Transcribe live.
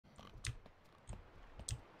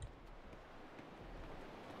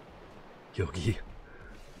Yogi.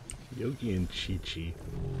 Yogi and Chi-Chi.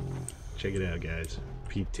 Check it out, guys.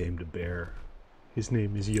 Pete tamed a bear. His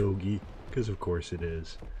name is Yogi, because of course it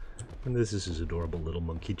is. And this is his adorable little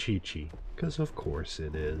monkey Chi-Chi, because of course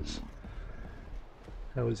it is.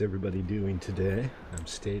 How is everybody doing today? I'm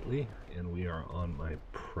Stately, and we are on my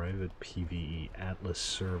private PvE Atlas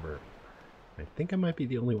server. I think I might be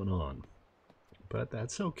the only one on, but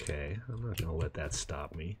that's okay. I'm not going to let that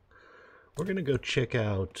stop me. We're going to go check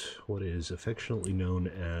out what is affectionately known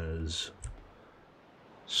as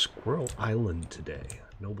Squirrel Island today.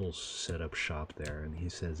 Noble's set up shop there, and he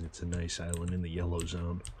says it's a nice island in the yellow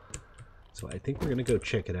zone. So I think we're going to go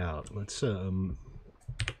check it out. Let's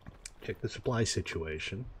check the supply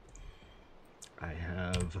situation. I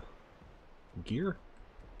have gear.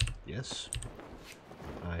 Yes.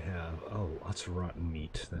 I have, oh, lots of rotten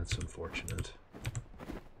meat. That's unfortunate.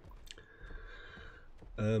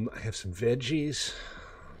 I have some veggies.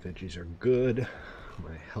 Veggies are good.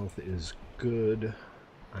 My health is good.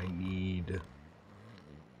 I need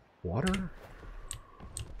water.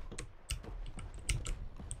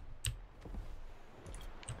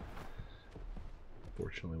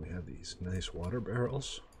 Fortunately, we have these nice water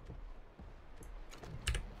barrels.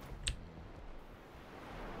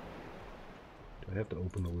 Do I have to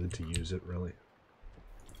open the lid to use it, really?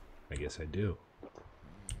 I guess I do.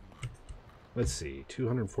 Let's see,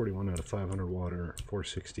 241 out of 500 water,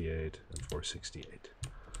 468, and 468.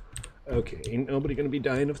 Okay, ain't nobody gonna be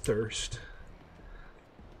dying of thirst.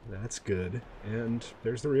 That's good. And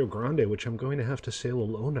there's the Rio Grande, which I'm going to have to sail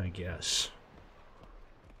alone, I guess.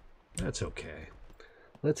 That's okay.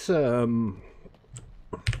 Let's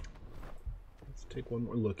take one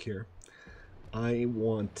more look here. I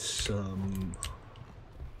want some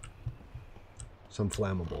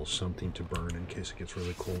flammables, something to burn in case it gets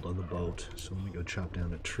really cold on the boat. So let me go chop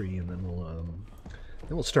down a tree, and then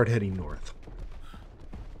we'll start heading north.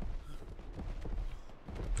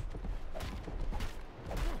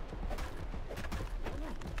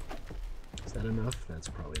 Is that enough? That's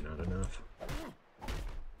probably not enough.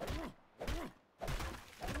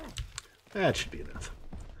 That should be enough.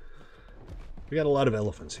 We got a lot of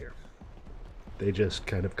elephants here. They just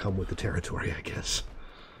kind of come with the territory, I guess.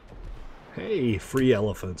 Hey, free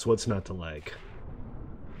elephants. What's not to like?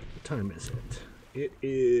 What time is it? It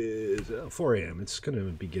is 4 a.m. It's going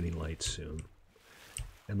to be getting light soon.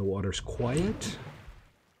 And the water's quiet.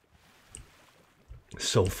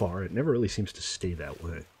 So far, it never really seems to stay that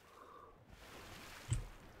way.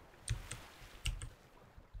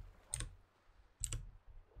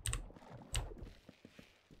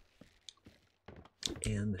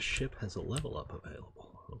 And the ship has a level up available.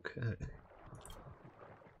 Okay.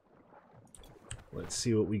 Let's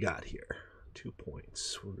see what we got here. 2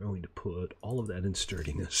 points. We're going to put all of that in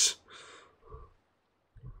sturdiness.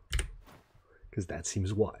 Because that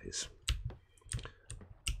seems wise.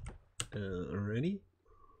 Alrighty.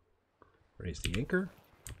 Raise the anchor.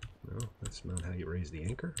 No, that's not how you raise the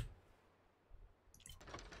anchor.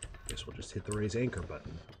 Guess we'll just hit the raise anchor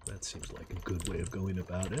button. That seems like a good way of going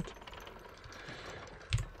about it.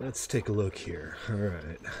 Let's take a look here.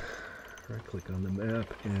 Alright. Right click on the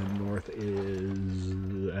map, and north is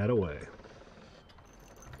that away.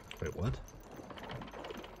 Wait, what?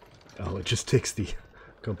 Oh, it just takes the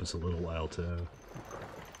compass a little while to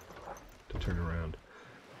turn around.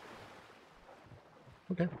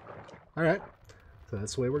 Okay. Alright. So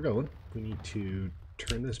that's the way we're going. We need to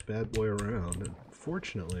turn this bad boy around. And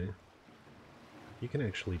fortunately, you can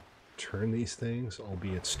actually turn these things,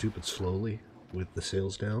 albeit stupid slowly, with the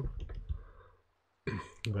sails down.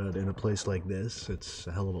 But in a place like this, it's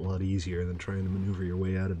a hell of a lot easier than trying to maneuver your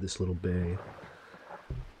way out of this little bay.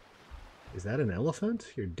 Is that an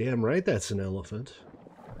elephant? You're damn right that's an elephant.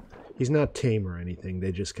 He's not tame or anything,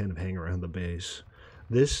 they just kind of hang around the base.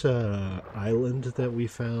 This island that we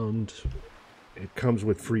found, it comes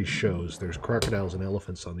with free shows. There's crocodiles and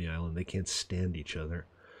elephants on the island. They can't stand each other.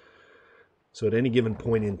 So at any given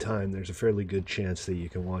point in time, there's a fairly good chance that you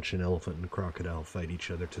can watch an elephant and a crocodile fight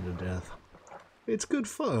each other to the death. It's good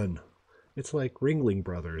fun. It's like Ringling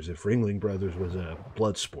Brothers, if Ringling Brothers was a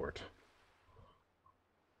blood sport.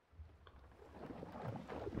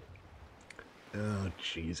 Oh,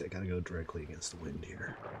 jeez, I gotta go directly against the wind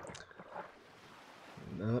here.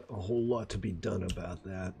 Not a whole lot to be done about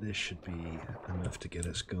that. This should be enough to get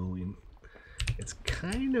us going. It's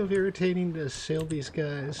kind of irritating to sail these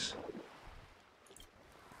guys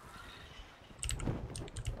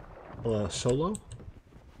solo,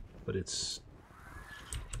 but it's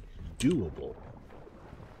doable.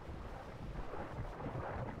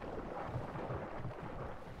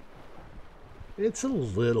 It's a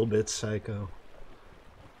little bit psycho.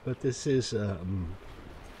 But this is a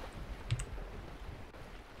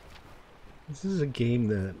game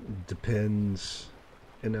that depends.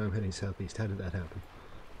 And now I'm heading southeast. How did that happen?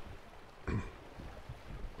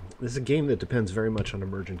 This is a game that depends very much on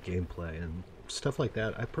emergent gameplay and stuff like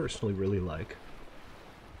that. I personally really like.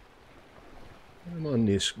 I'm on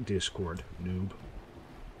Discord, noob.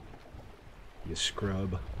 You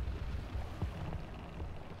scrub.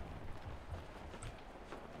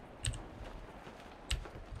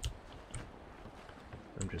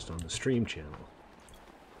 I'm just on the stream channel.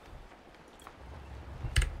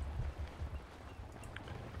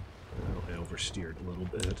 Oh, I oversteered a little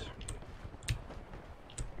bit.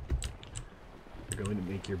 You're going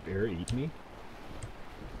to make your bear eat me?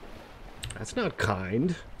 That's not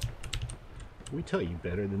kind. We tell you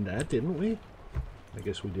better than that, didn't we? I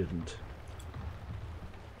guess we didn't.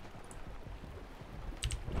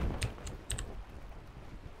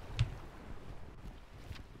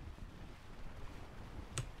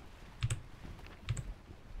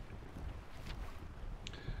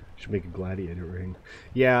 Should make a gladiator ring.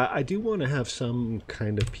 Yeah, I do want to have some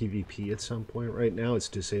kind of PvP at some point. Right now it's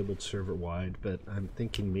disabled server-wide, but I'm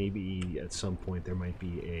thinking maybe at some point there might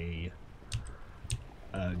be a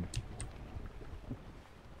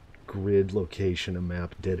grid location, a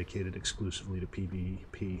map dedicated exclusively to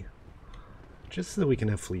PvP. Just so that we can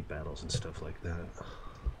have fleet battles and stuff like that.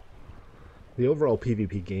 The overall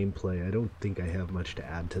PvP gameplay, I don't think I have much to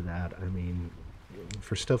add to that. I mean,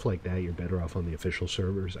 for stuff like that, you're better off on the official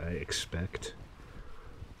servers, I expect.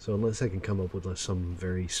 So unless I can come up with some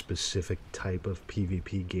very specific type of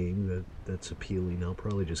PvP game that's appealing, I'll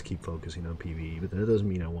probably just keep focusing on PvE. But that doesn't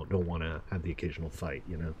mean I don't want to have the occasional fight,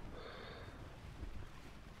 you know?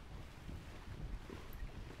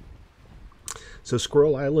 So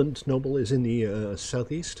Squirrel Island, Noble, is in the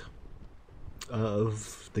southeast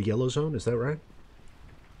of the Yellow Zone, is that right?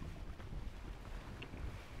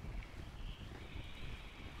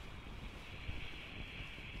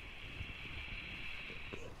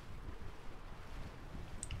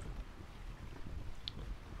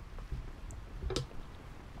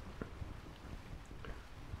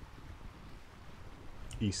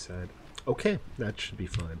 East side. Okay, that should be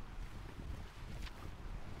fine.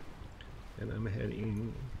 And I'm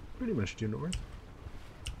heading pretty much due north.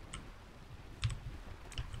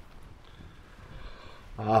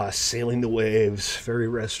 Ah, sailing the waves. Very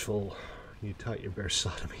restful. You taught your bear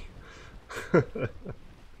sodomy.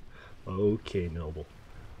 Okay, Noble.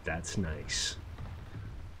 That's nice.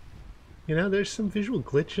 You know, there's some visual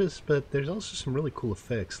glitches, but there's also some really cool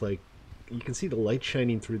effects. Like, you can see the light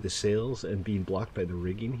shining through the sails and being blocked by the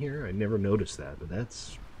rigging here. I never noticed that, but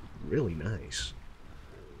that's really nice.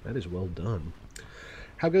 That is well done.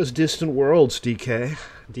 How goes Distant Worlds, DK?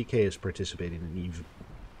 DK is participating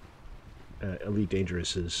in Elite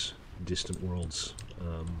Dangerous's Distant Worlds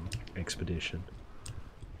expedition.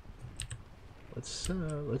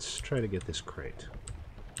 Let's try to get this crate.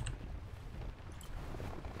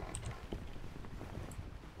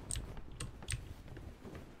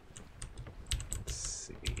 Let's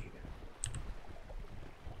see.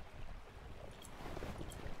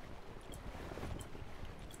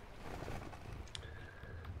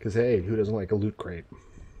 Because, hey, who doesn't like a loot crate?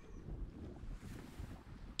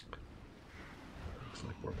 Looks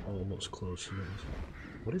like we're almost close to this.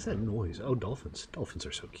 What is that noise? Oh, dolphins. Dolphins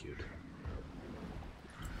are so cute.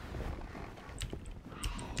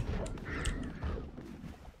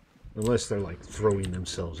 Unless they're, like, throwing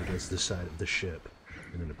themselves against the side of the ship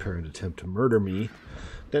in an apparent attempt to murder me,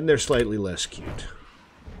 then they're slightly less cute.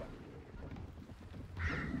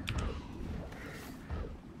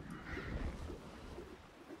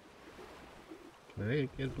 Can I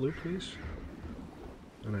get blue, please?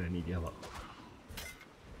 Oh, no, I need yellow.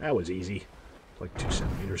 That was easy. Like 2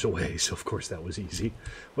 centimeters away, so of course that was easy.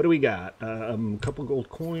 What do we got? A couple gold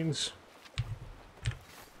coins.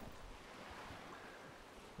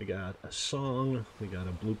 We got a song. We got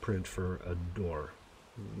a blueprint for a door.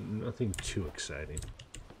 Nothing too exciting,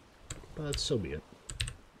 but so be it.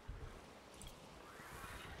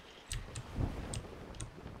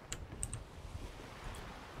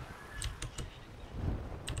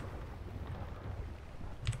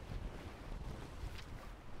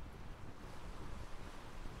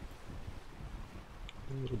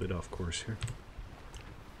 A little bit off course here.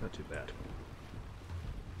 Not too bad.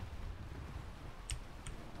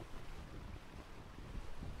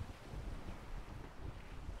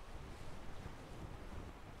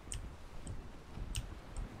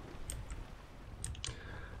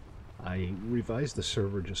 I revised the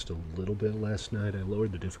server just a little bit last night. I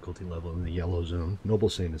lowered the difficulty level in the Yellow Zone.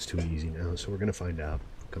 Noble's saying it's too easy now, so we're going to find out.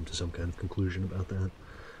 Come to some kind of conclusion about that.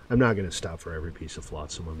 I'm not going to stop for every piece of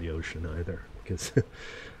flotsam on the ocean either, because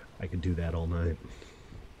I could do that all night.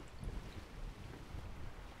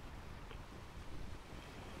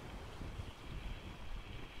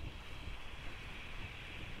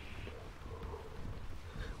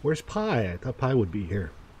 Where's Pi? I thought Pi would be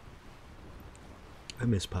here. I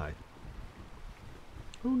miss Pi.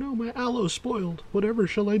 Oh no, my aloe's spoiled. Whatever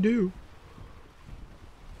shall I do?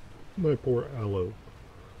 My poor aloe.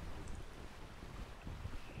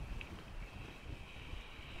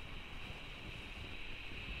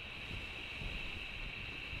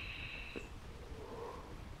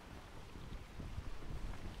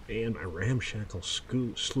 And my ramshackle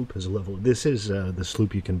sloop has a level. This is the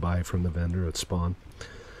sloop you can buy from the vendor at spawn.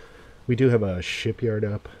 We do have a shipyard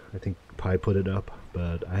up. I think Pi put it up,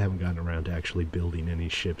 but I haven't gotten around to actually building any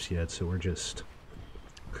ships yet, so we're just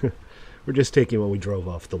we're just taking what we drove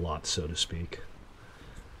off the lot, so to speak.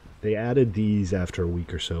 They added these after a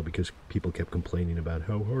week or so because people kept complaining about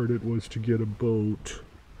how hard it was to get a boat.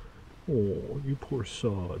 Oh, you poor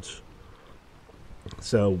sods.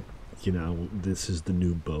 So, you know, this is the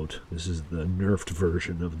noob boat. This is the nerfed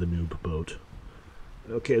version of the noob boat.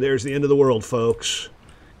 Okay, there's the end of the world, folks.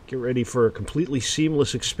 Get ready for a completely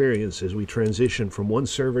seamless experience as we transition from one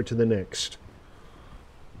server to the next.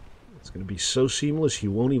 It's going to be so seamless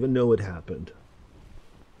you won't even know it happened.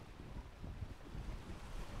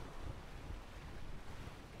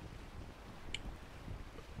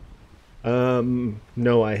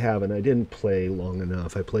 No, I haven't. I didn't play long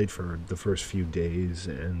enough. I played for the first few days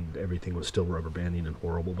and everything was still rubber banding and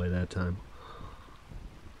horrible by that time.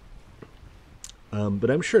 But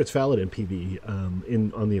I'm sure it's valid in PvE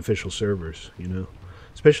on the official servers, you know.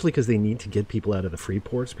 Especially because they need to get people out of the free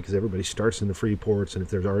ports, because everybody starts in the free ports, and if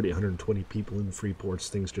there's already 120 people in the free ports,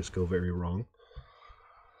 things just go very wrong.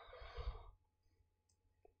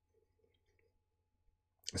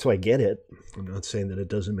 So I get it. I'm not saying that it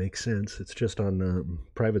doesn't make sense. It's just on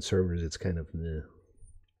private servers, it's kind of...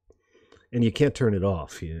 And you can't turn it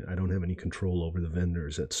off. I don't have any control over the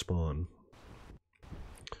vendors at spawn.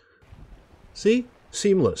 See?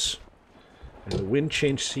 Seamless. And the wind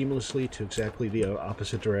changed seamlessly to exactly the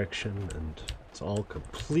opposite direction, and it's all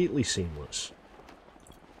completely seamless.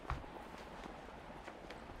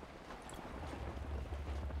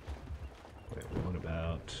 Wait, we're on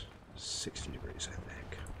about 60 degrees, I think.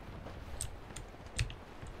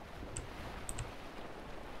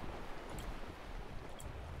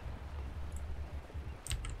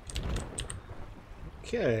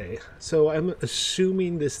 Okay, so I'm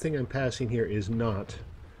assuming this thing I'm passing here is not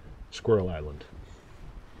Squirrel Island.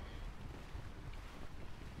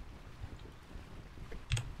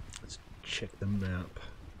 Let's check the map.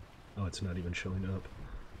 Oh, it's not even showing up.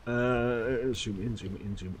 Zoom in, zoom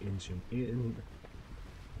in, zoom in, zoom in.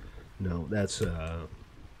 No, that's,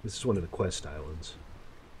 this is one of the quest islands.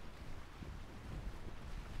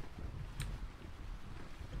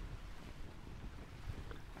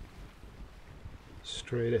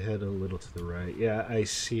 Straight ahead a little to the right. Yeah, I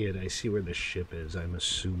see it. I see where the ship is. I'm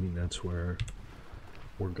assuming that's where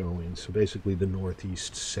we're going. So basically the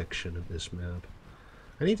northeast section of this map.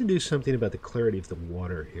 I need to do something about the clarity of the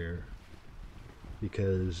water here.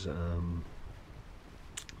 Because on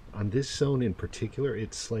this zone in particular,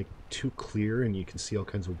 it's like too clear and you can see all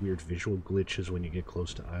kinds of weird visual glitches when you get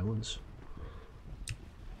close to islands.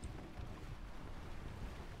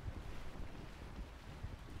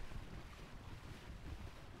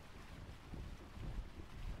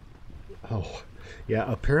 Oh, yeah,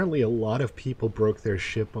 apparently a lot of people broke their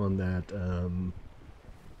ship on that,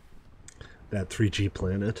 that 3G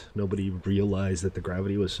planet. Nobody realized that the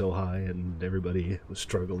gravity was so high and everybody was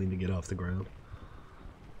struggling to get off the ground.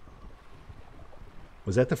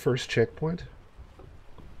 Was that the first checkpoint?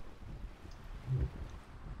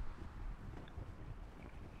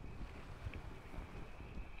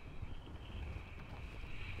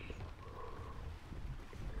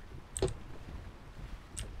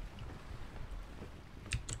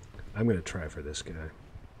 I'm going to try for this guy.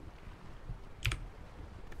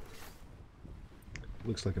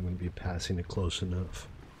 Looks like I'm going to be passing it close enough.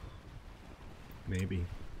 Maybe.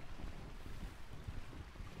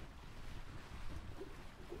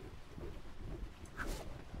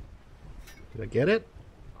 Did I get it?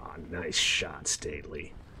 Oh, nice shot,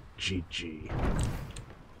 Stately. GG.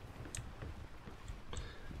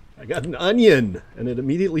 I got an onion, and it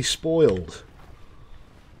immediately spoiled.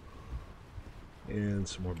 And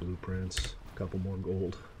some more blueprints, a couple more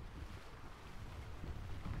gold.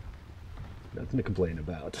 Nothing to complain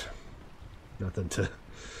about. Nothing to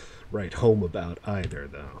write home about either,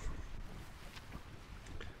 though.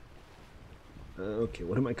 Okay,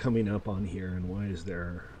 what am I coming up on here, and why is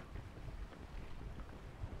there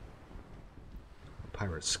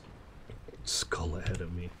pirate skull ahead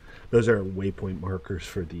of me. Those are waypoint markers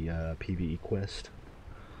for the PvE quest,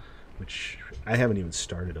 which I haven't even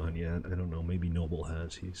started on yet. I don't know, maybe Noble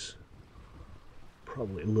has. He's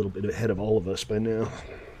probably a little bit ahead of all of us by now.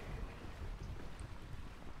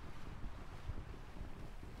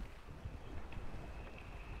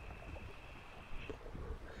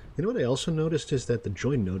 You know what I also noticed is that the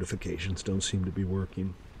join notifications don't seem to be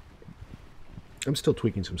working. I'm still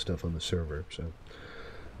tweaking some stuff on the server, so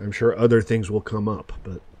I'm sure other things will come up,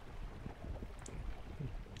 but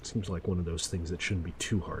it seems like one of those things that shouldn't be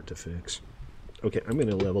too hard to fix. Okay, I'm going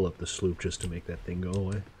to level up the sloop just to make that thing go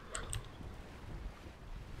away.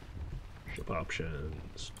 Ship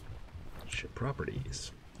options. Ship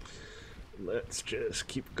properties. Let's just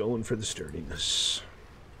keep going for the sturdiness.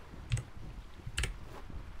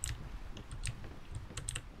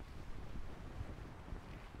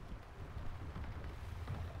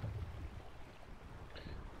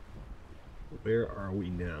 Where are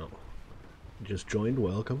we now? Just joined,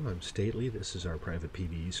 welcome. I'm Stately. This is our private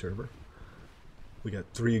PvE server. We got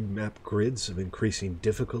 3 map grids of increasing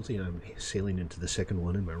difficulty. I'm sailing into the second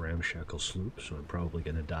one in my ramshackle sloop, so I'm probably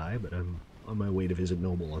going to die, but I'm on my way to visit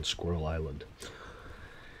Noble on Squirrel Island.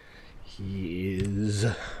 He is,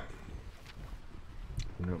 if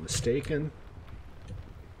I'm not mistaken,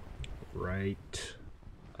 right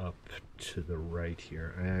up to the right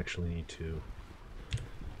here. I actually need to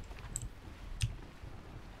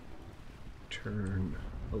turn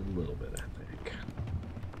a little bit, I think.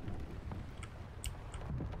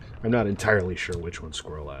 I'm not entirely sure which one's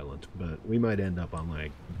Squirrel Island, but we might end up on,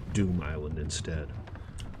 like, Doom Island instead,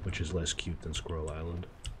 which is less cute than Squirrel Island.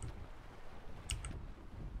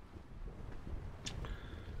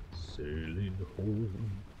 Sailing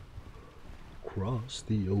home across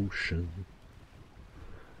the ocean.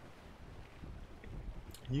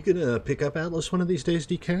 You gonna pick up Atlas one of these days,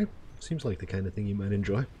 DK? Seems like the kind of thing you might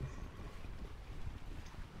enjoy.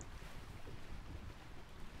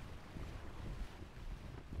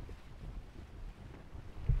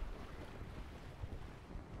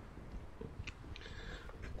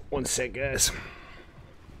 One sec, guys.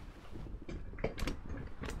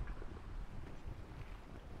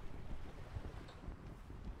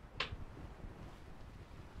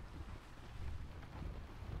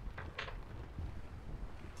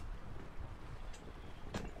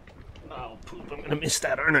 Oh, poop. I'm gonna miss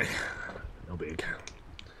that, aren't I? No big.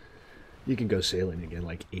 You can go sailing again,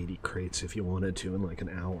 like 80 crates if you wanted to in like an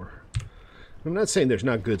hour. I'm not saying there's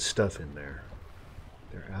not good stuff in there.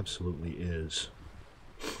 There absolutely is.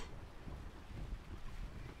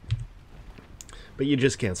 But you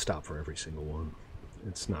just can't stop for every single one.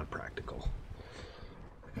 It's not practical.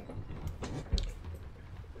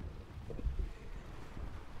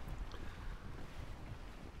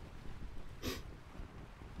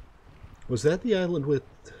 Was that the island with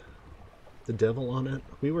the devil on it?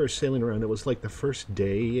 We were sailing around. It was like the first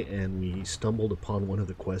day, and we stumbled upon one of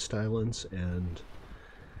the quest islands, and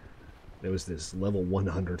there was this level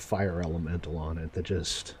 100 fire elemental on it that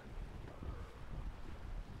just...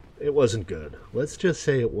 It wasn't good. Let's just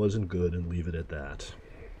say it wasn't good and leave it at that.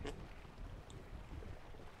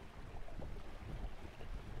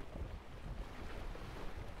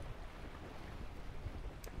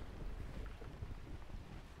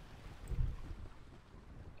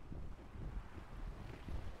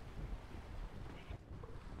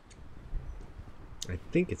 I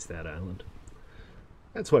think it's that island.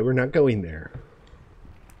 That's why we're not going there.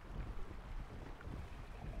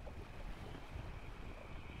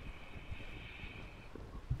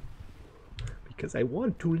 Because I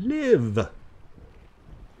want to live.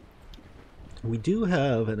 We do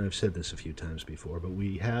have, and I've said this a few times before, but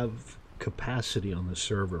we have capacity on the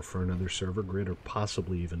server for another server grid, or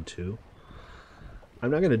possibly even 2. I'm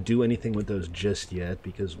not going to do anything with those just yet,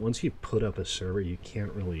 because once you put up a server, you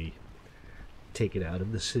can't really take it out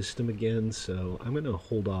of the system again, so I'm going to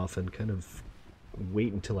hold off and kind of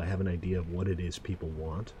wait until I have an idea of what it is people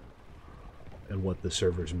want and what the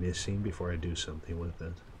server's missing before I do something with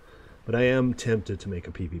it. But I am tempted to make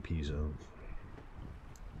a PvP zone.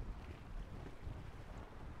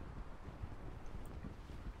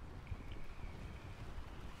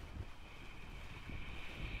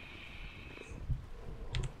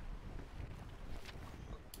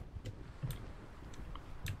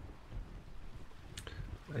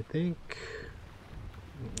 I think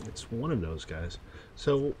it's one of those guys.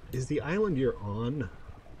 So, is the island you're on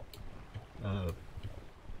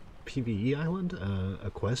PvE island? A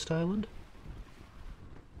quest island?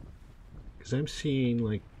 Because I'm seeing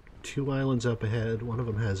like 2 islands up ahead. One of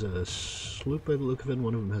them has a sloop by the look of it, and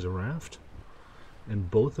one of them has a raft. And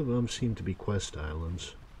both of them seem to be quest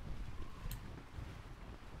islands.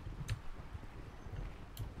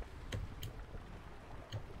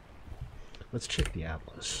 Let's check the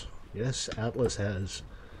atlas. Yes, Atlas has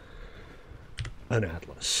an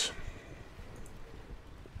atlas.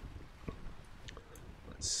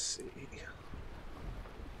 Let's see.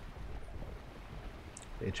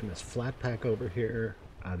 HMS Flatpack over here.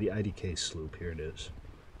 The IDK sloop, here it is.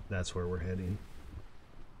 That's where we're heading.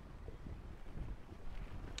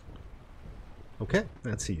 Okay,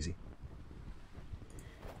 that's easy.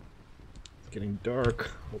 It's getting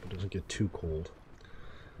dark. Hope it doesn't get too cold.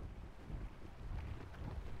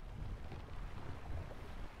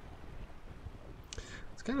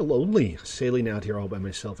 It's kind of lonely sailing out here all by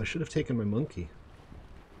myself. I should have taken my monkey.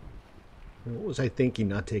 What was I thinking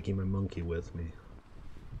not taking my monkey with me?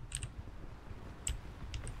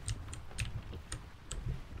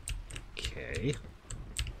 Okay.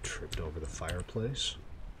 Tripped over the fireplace.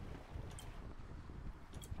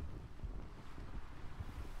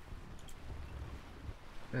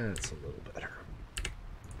 That's a little better.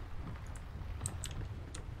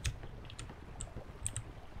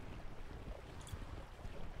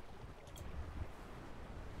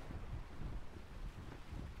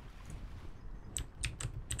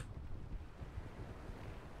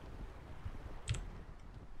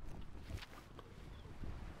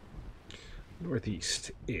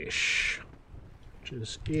 Northeast-ish, which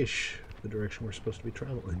is ish the direction we're supposed to be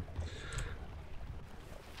traveling.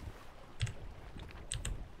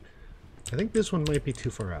 I think this one might be too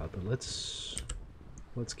far out, but let's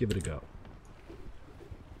give it a go.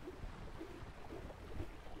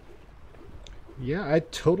 Yeah, I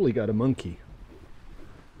totally got a monkey.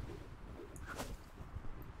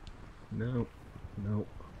 No, no.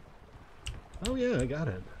 Oh yeah, I got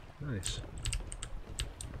it. Nice.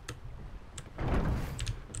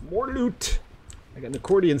 More loot! I got an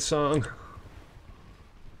accordion song.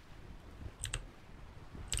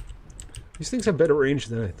 These things have better range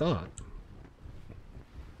than I thought.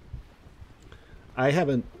 I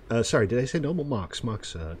haven't... sorry, did I say no? Mox.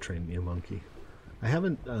 Mox trained me a monkey. I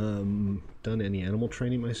haven't done any animal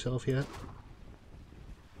training myself yet.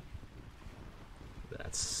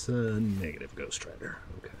 That's negative, Ghost Rider.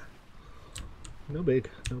 Okay. No big,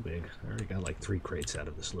 no big. I already got like 3 crates out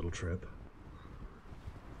of this little trip.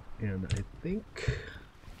 And I think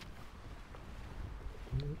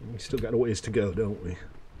we still got a ways to go, don't we?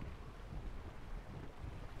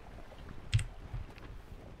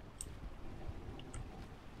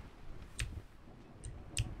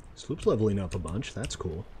 Sloop's leveling up a bunch. That's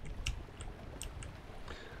cool.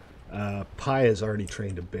 Pi has already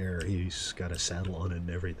trained a bear. He's got a saddle on it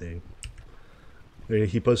and everything.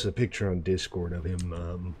 He posted a picture on Discord of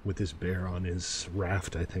him with his bear on his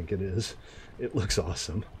raft, I think it is. It looks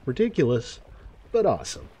awesome. Ridiculous, but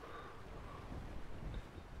awesome.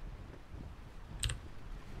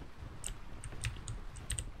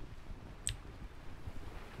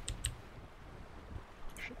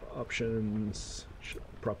 Ship options, ship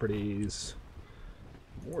properties,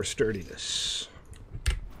 more sturdiness.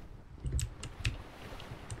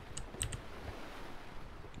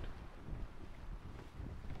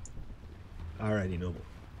 Alrighty, Noble.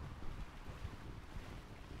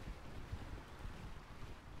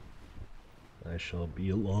 I shall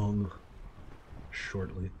be along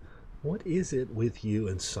shortly. What is it with you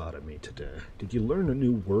and sodomy today? Did you learn a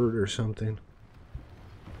new word or something?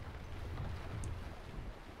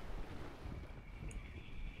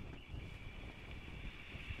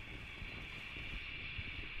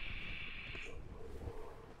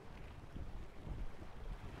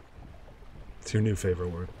 It's your new favorite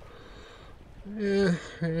word.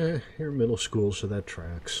 You're middle school, so that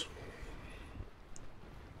tracks.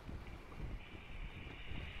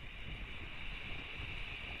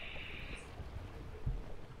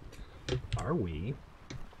 Are we,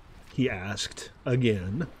 he asked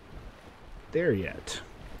again, there yet?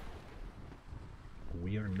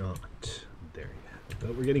 We are not there yet,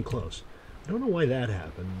 but we're getting close. I don't know why that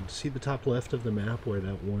happened. See the top left of the map where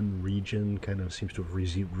that one region kind of seems to have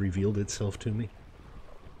revealed itself to me?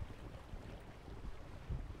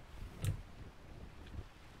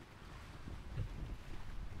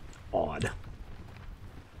 Odd.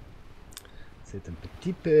 C'est un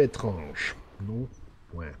petit peu étrange, non?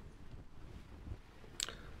 Ouais.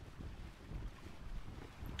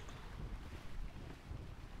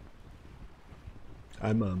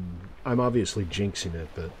 I'm obviously jinxing it,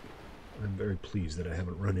 but I'm very pleased that I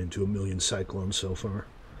haven't run into a million cyclones so far.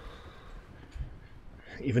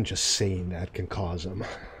 Even just saying that can cause them.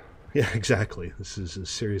 Yeah, exactly. This is a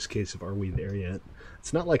serious case of are we there yet?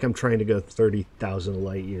 It's not like I'm trying to go 30,000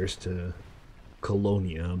 light years to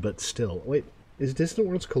Colonia, but still. Wait, is Distant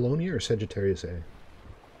Worlds Colonia or Sagittarius A?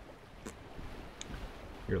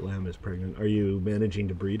 Your lamb is pregnant. Are you managing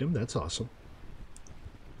to breed him? That's awesome.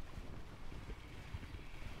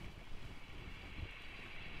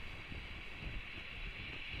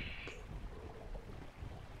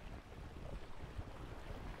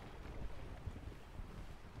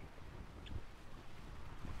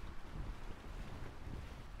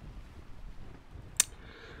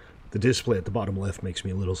 The display at the bottom left makes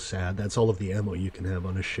me a little sad. That's all of the ammo you can have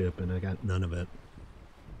on a ship, and I got none of it.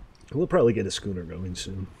 We'll probably get a schooner going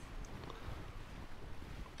soon.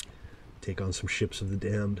 Take on some ships of the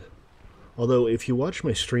damned. Although, if you watch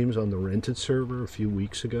my streams on the rented server a few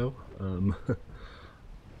weeks ago,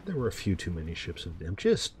 there were a few too many ships of the damned.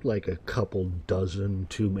 Just like a couple dozen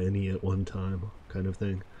too many at one time, kind of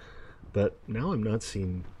thing. But now I'm not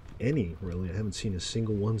seeing any, really. I haven't seen a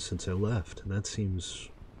single one since I left, and that seems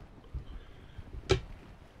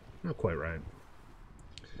not quite right.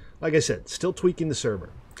 Like I said, still tweaking the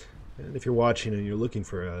server. And if you're watching and you're looking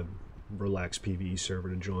for a relaxed PvE server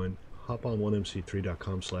to join, hop on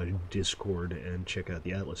 1mc3.com/discord and check out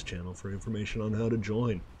the Atlas channel for information on how to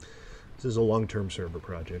join. This is a long-term server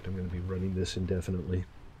project. I'm going to be running this indefinitely.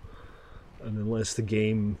 And unless the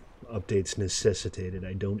game updates necessitate it,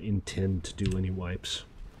 I don't intend to do any wipes.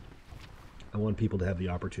 I want people to have the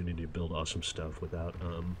opportunity to build awesome stuff without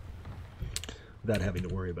having to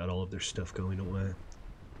worry about all of their stuff going away.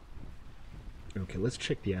 Okay, let's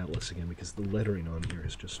check the Atlas again because the lettering on here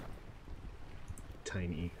is just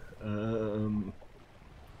tiny.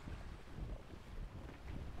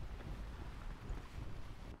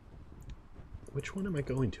 Which one am I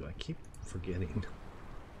going to? I keep forgetting.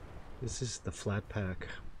 This is the flat pack.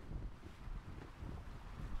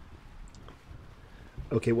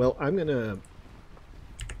 Okay, well, I'm gonna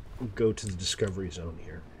go to the Discovery Zone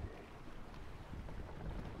here.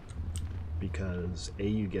 Because A,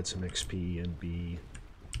 you get some XP, and B,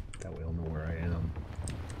 that way I'll know where I am.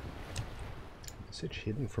 Message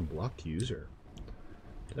hidden from blocked user.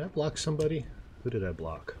 Did I block somebody? Who did I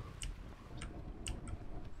block?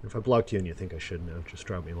 If I blocked you and you think I shouldn't have, just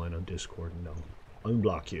drop me a line on Discord and I'll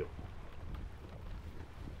unblock you.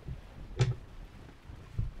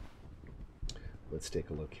 Let's take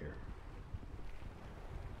a look here.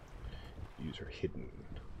 User hidden.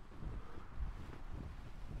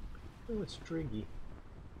 Oh, it's Driggy.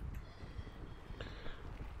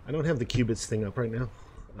 I don't have the qubits thing up right now.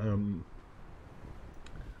 I'm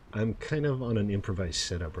kind of on an improvised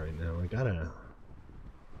setup right now. I got a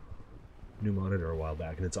new monitor a while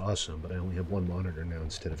back, and it's awesome, but I only have one monitor now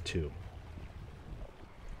instead of two.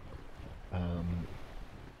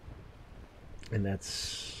 And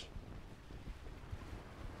that's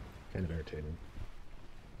kind of irritating.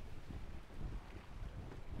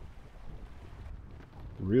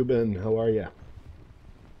 Ruben, how are ya?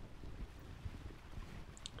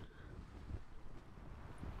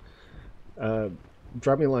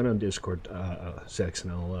 Drop me a line on Discord, Zex,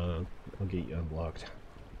 and I'll get you unblocked.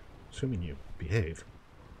 Assuming you behave.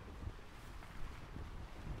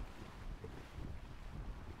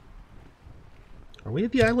 Are we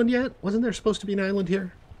at the island yet? Wasn't there supposed to be an island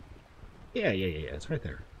here? Yeah, it's right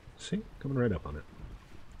there. See? Coming right up on it.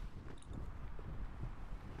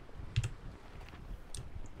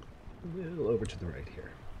 A little over to the right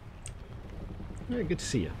here. All right, good to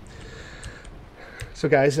see you. So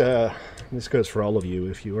guys, this goes for all of you.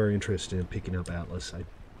 If you are interested in picking up Atlas, I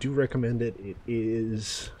do recommend it. It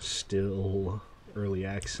is still early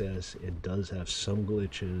access. It does have some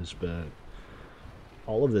glitches, but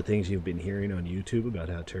all of the things you've been hearing on YouTube about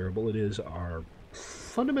how terrible it is are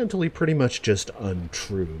fundamentally pretty much just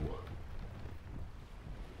untrue.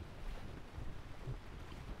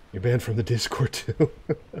 You're banned from the Discord too.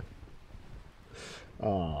 Ah,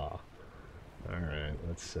 all right.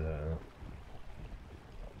 Let's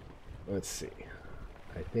see.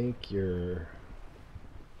 I think you're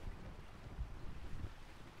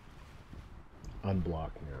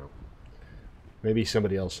unblocked now. Maybe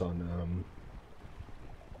somebody else on.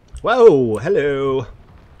 Whoa! Hello.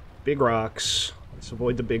 Big rocks. Let's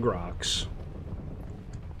avoid the big rocks.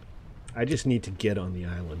 I just need to get on the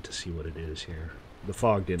island to see what it is here. The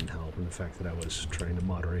fog didn't help, and the fact that I was trying to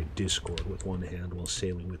moderate Discord with one hand while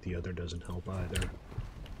sailing with the other doesn't help either.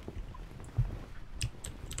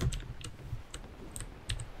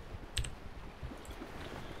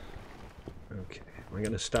 Okay, am I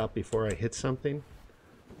going to stop before I hit something?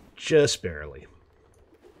 Just barely.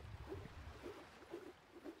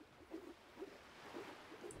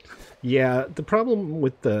 Yeah, the problem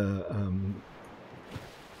with the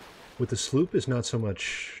sloop is not so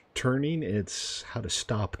much turning, it's how to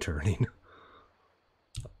stop turning.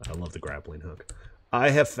 I love the grappling hook. I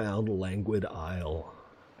have found Languid Isle.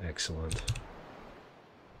 Excellent.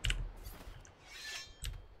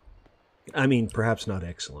 I mean, perhaps not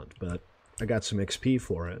excellent, but I got some XP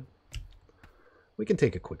for it. We can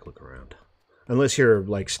take a quick look around. Unless you're,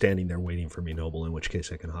 like, standing there waiting for me, Noble, in which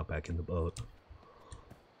case I can hop back in the boat.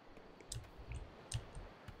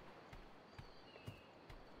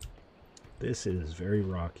 This is very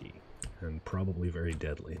rocky, and probably very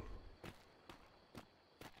deadly.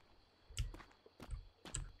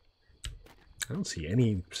 I don't see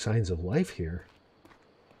any signs of life here.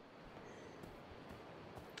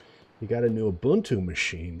 You got a new Ubuntu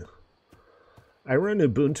machine. I run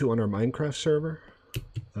Ubuntu on our Minecraft server,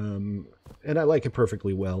 and I like it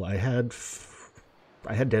perfectly well. I had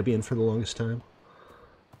Debian for the longest time,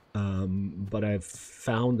 but I've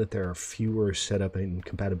found that there are fewer setup and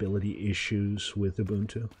compatibility issues with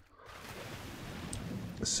Ubuntu.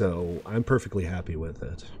 So I'm perfectly happy with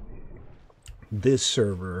it. This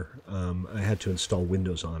server, I had to install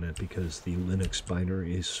Windows on it because the Linux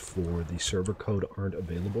binaries for the server code aren't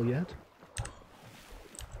available yet.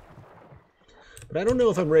 But I don't know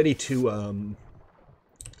if I'm ready to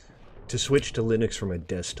switch to Linux from my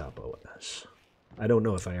desktop OS. I don't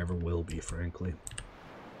know if I ever will be, frankly.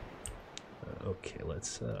 Okay,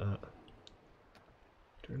 let's turn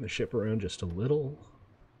the ship around just a little.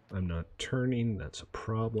 I'm not turning, that's a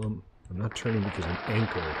problem. I'm not turning because I'm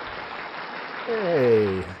anchored.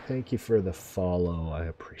 Hey, thank you for the follow. I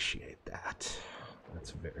appreciate that.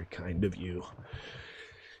 That's very kind of you.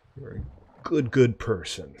 You're a good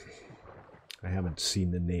person. I haven't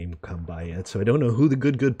seen the name come by yet, so I don't know who the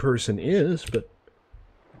good person is, but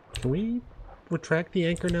can we retract the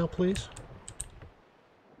anchor now, please?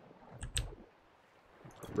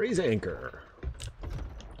 Raise anchor.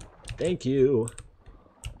 Thank you.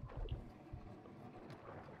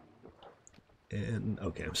 And,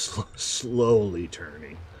 okay, I'm slowly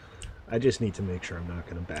turning. I just need to make sure I'm not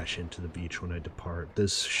going to bash into the beach when I depart.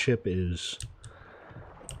 This ship is,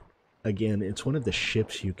 again, it's one of the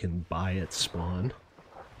ships you can buy at spawn.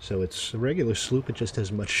 So it's a regular sloop, it just has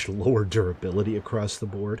much lower durability across the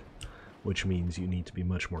board, which means you need to be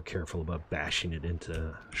much more careful about bashing it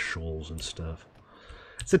into shoals and stuff.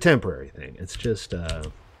 It's a temporary thing. It's just a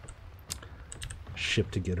ship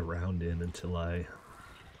to get around in until I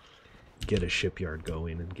get a shipyard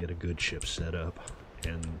going and get a good ship set up,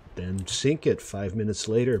 and then sink it 5 minutes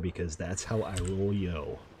later, because that's how I roll,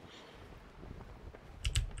 yo.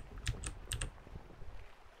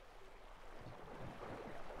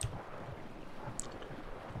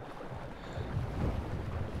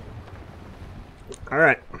 All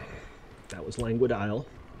right, that was Languid Isle.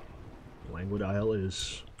 Languid Isle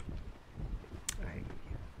is...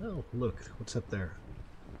 Oh, look, what's up there?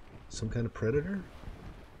 Some kind of predator?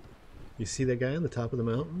 You see that guy on the top of the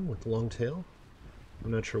mountain with the long tail?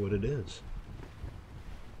 I'm not sure what it is.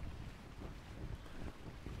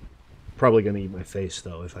 Probably gonna eat my face,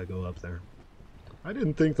 though, if I go up there. I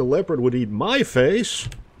didn't think the leopard would eat my face!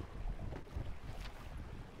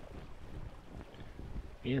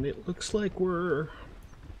 And it looks like we're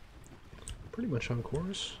pretty much on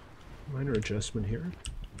course. Minor adjustment here.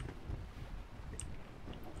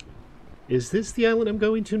 Is this the island I'm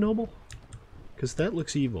going to, Noble? Because that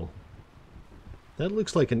looks evil. That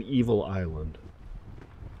looks like an evil island.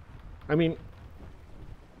 I mean,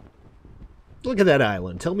 look at that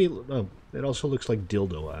island. Tell me... Oh, it also looks like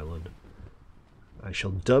Dildo Island. I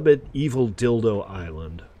shall dub it Evil Dildo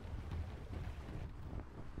Island.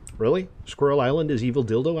 Really? Squirrel Island is Evil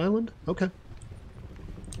Dildo Island? Okay.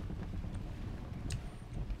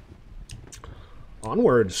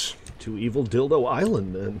 Onwards to Evil Dildo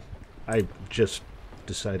Island, then. I just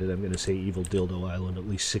decided I'm going to say Evil Dildo Island at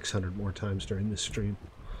least 600 more times during this stream.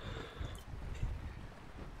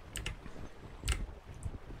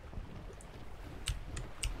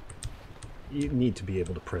 You need to be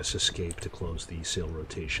able to press escape to close the sail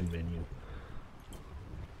rotation menu.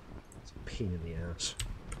 It's a pain in the ass.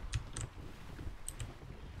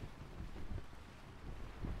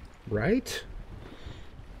 Right?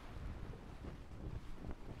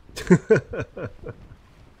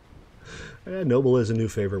 Noble is a new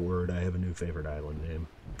favorite word. I have a new favorite island name.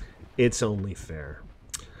 It's only fair.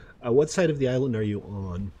 What side of the island are you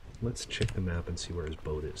on? Let's check the map and see where his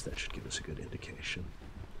boat is. That should give us a good indication.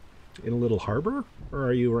 In a little harbor? Or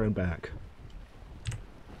are you around back?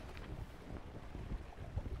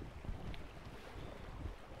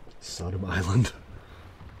 Sodom Island.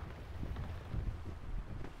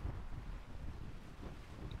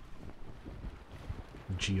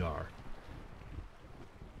 GR.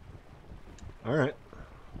 Alright.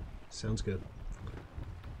 Sounds good.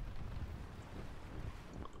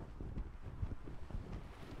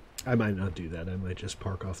 I might not do that. I might just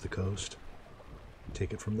park off the coast.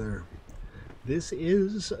 Take it from there. This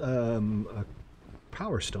is a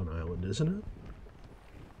Power Stone Island, isn't it?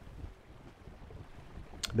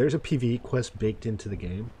 There's a PvE quest baked into the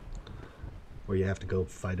game where you have to go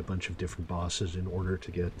fight a bunch of different bosses in order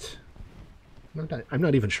to get... I'm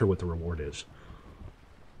not even sure what the reward is.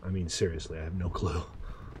 I mean, seriously, I have no clue.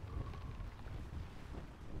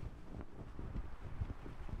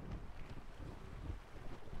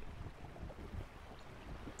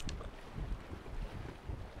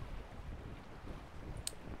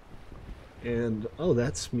 And, oh,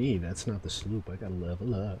 that's me. That's not the sloop. I gotta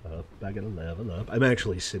level up. I gotta level up. I'm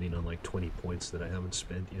actually sitting on like 20 points that I haven't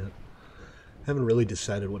spent yet. Haven't really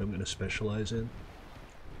decided what I'm going to specialize in.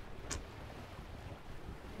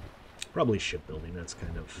 Probably shipbuilding. That's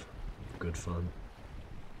kind of good fun.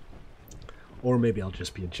 Or maybe I'll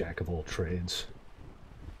just be a jack of all trades.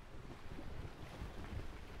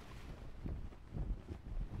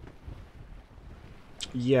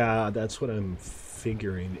 Yeah, that's what I'm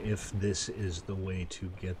figuring, if this is the way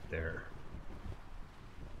to get there.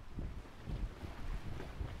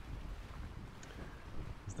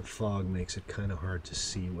 The fog makes it kind of hard to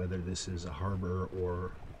see whether this is a harbor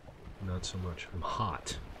or not so much. I'm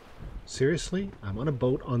hot. Seriously? I'm on a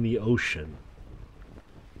boat on the ocean.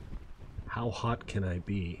 How hot can I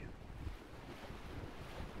be?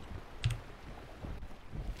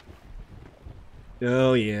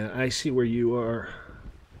 Oh yeah, I see where you are.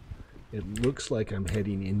 It looks like I'm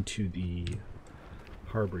heading into the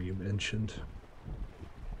harbor you mentioned.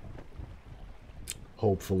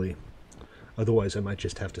 Hopefully. Otherwise, I might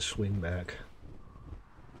just have to swing back.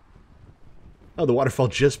 Oh, the waterfall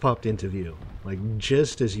just popped into view. Like,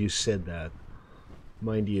 just as you said that.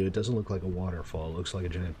 Mind you, it doesn't look like a waterfall. It looks like a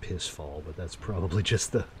giant piss fall, but that's probably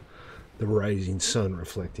just the rising sun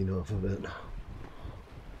reflecting off of it.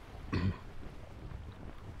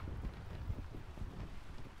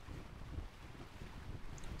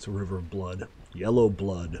 It's a river of blood. Yellow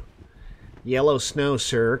blood. Yellow snow,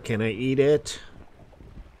 sir. Can I eat it?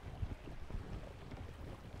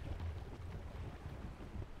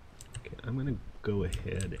 Okay, I'm going to go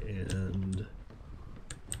ahead and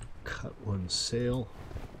cut one sail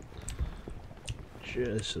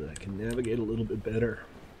just so that I can navigate a little bit better.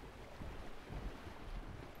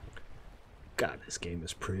 God, this game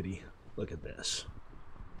is pretty. Look at this.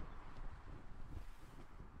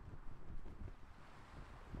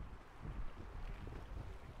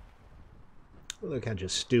 Look how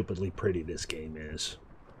just stupidly pretty this game is.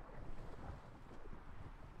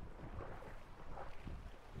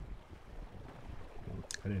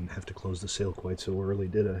 I didn't have to close the sail quite so early,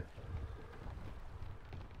 did I?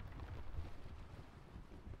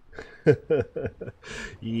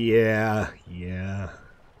 Yeah.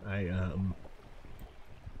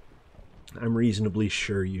 I'm reasonably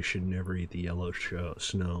sure you should never eat the yellow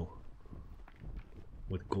snow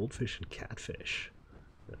with goldfish and catfish.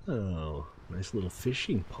 Oh, nice little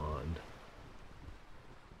fishing pond.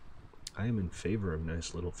 I am in favor of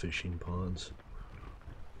nice little fishing ponds.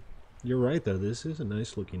 You're right, though. This is a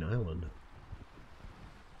nice looking island.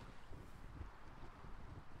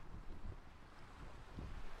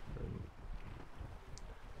 I'm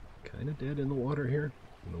kind of dead in the water here.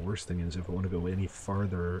 And the worst thing is, if I want to go any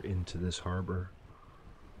farther into this harbor,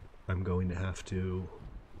 I'm going to have to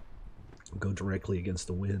go directly against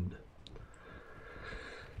the wind.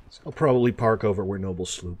 So I'll probably park over where Noble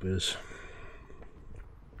Sloop is.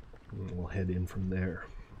 And we'll head in from there.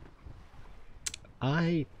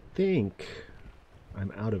 I think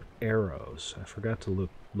I'm out of arrows. I forgot to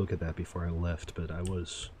look at that before I left, but I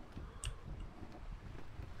was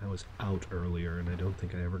out earlier, and I don't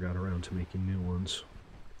think I ever got around to making new ones.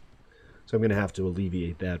 So I'm going to have to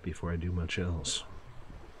alleviate that before I do much else.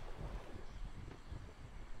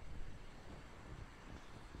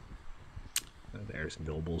 There's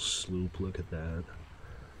Noble's sloop. Look at that.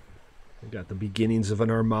 We got the beginnings of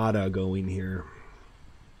an armada going here.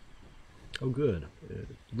 Oh, good. It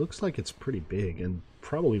looks like it's pretty big and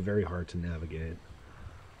probably very hard to navigate.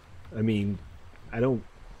 I mean, I don't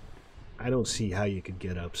see how you could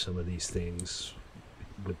get up some of these things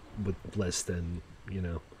with less than, you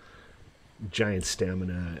know, giant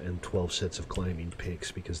stamina and 12 sets of climbing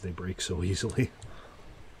picks, because they break so easily.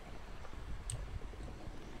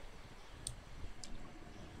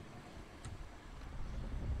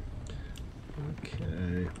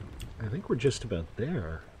 Okay, I think we're just about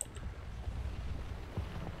there.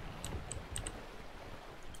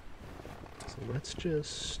 So let's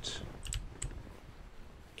just...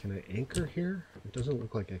 Can I anchor here? It doesn't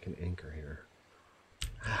look like I can anchor here.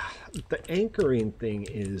 The anchoring thing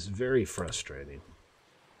is very frustrating.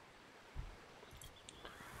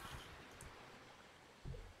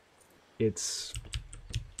 it's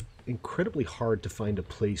incredibly hard to find a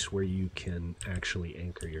place where you can actually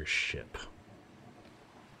anchor your ship.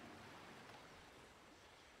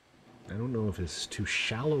 I don't know if it's too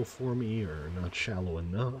shallow for me or not shallow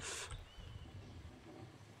enough.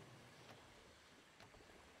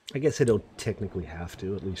 I guess I don't technically have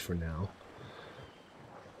to, at least for now.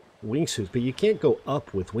 Wingsuits, but you can't go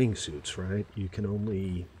up with wingsuits, right? You can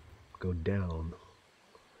only go down.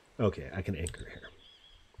 Okay, I can anchor here.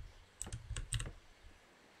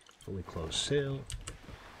 Fully closed sail.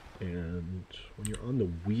 And when you're on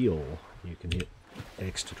the wheel, you can hit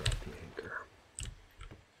X to drop the anchor.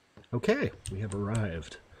 Okay, we have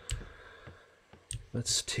arrived.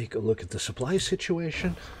 Let's take a look at the supply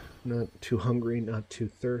situation. Not too hungry, not too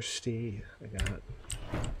thirsty. I got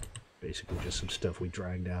basically just some stuff we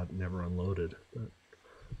dragged out and never unloaded. But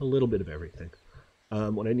a little bit of everything.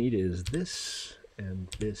 What I need is this, and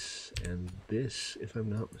this, and this, if I'm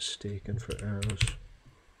not mistaken, for arrows.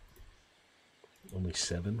 Only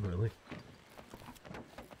 7, really?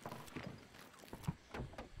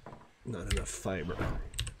 Not enough fiber.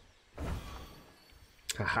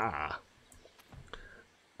 Haha!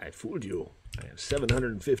 I fooled you. I have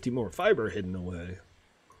 750 more fiber hidden away.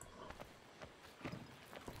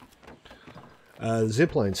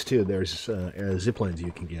 Zip lines too. There's zip lines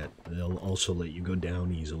you can get. They'll also let you go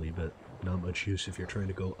down easily, but not much use if you're trying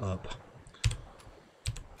to go up.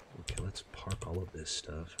 Okay, let's park all of this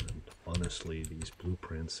stuff. And honestly, these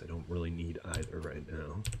blueprints I don't really need either right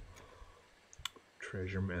now.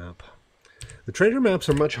 Treasure map. The treasure maps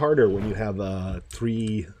are much harder when you have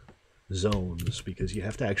 3 zones, because you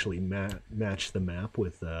have to actually match the map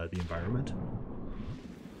with the environment.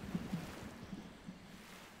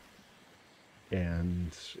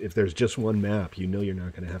 And if there's just one map, you know you're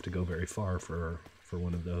not going to have to go very far for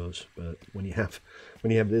one of those. But when you have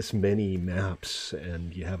this many maps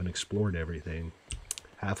and you haven't explored everything,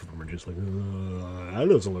 half of them are just like, that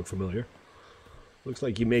doesn't look familiar. Looks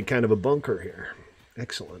like you made kind of a bunker here.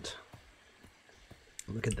 Excellent.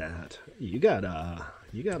 Look at that. You got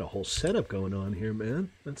a whole setup going on here,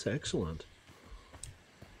 man. That's excellent.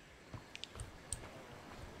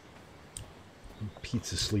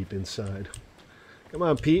 Pete's asleep inside. Come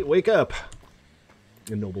on, Pete, wake up.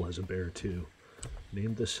 And Noble has a bear, too.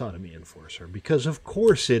 Named the Sodomy Enforcer. Because of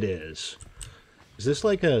course it is. Is this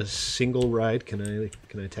like a single ride? Can I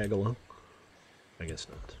tag along? I guess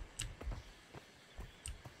not.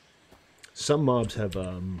 Some mobs have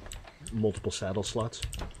multiple saddle slots.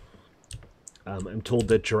 I'm told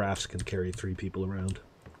that giraffes can carry 3 people around.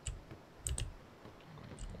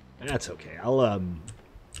 That's okay. I'll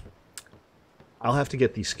have to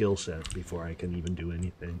get these skill sets before I can even do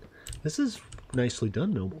anything. This is nicely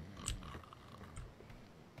done, Noble.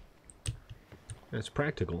 That's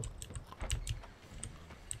practical.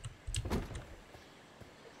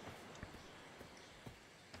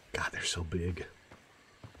 God, they're so big.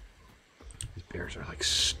 These bears are like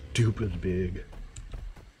stupid big.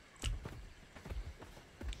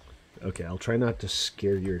 Okay, I'll try not to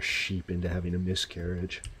scare your sheep into having a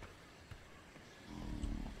miscarriage.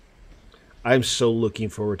 I'm so looking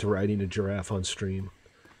forward to riding a giraffe on stream.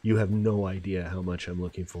 You have no idea how much I'm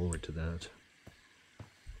looking forward to that.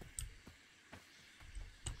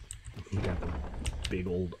 You got the big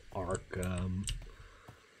old arc.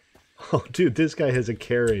 Oh, dude, this guy has a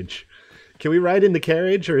carriage. Can we ride in the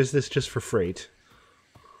carriage, or is this just for freight?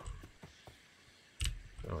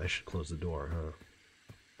 Oh, I should close the door, huh?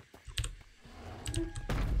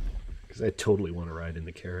 Because I totally want to ride in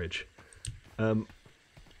the carriage.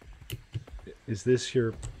 Is this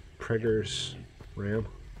your Preggers ram?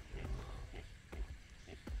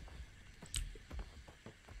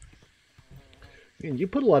 Man, you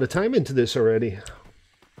put a lot of time into this already.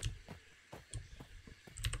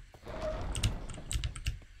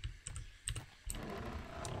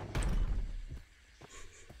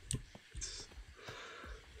 It's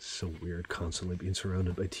so weird constantly being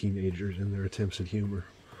surrounded by teenagers and their attempts at humor.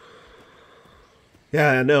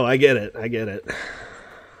 Yeah, no, I get it. I get it.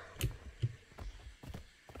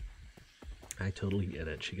 I totally get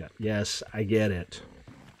it. Yes, I get it.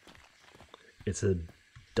 It's a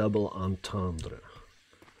double entendre.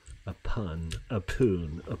 A pun, a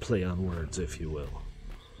poon, a play on words, if you will.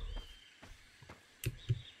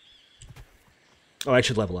 Oh, I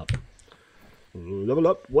should level up. Level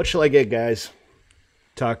up. What shall I get, guys?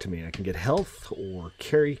 Talk to me. I can get health, or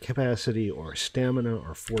carry capacity, or stamina,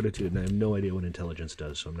 or fortitude, and I have no idea what intelligence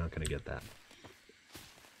does, so I'm not going to get that.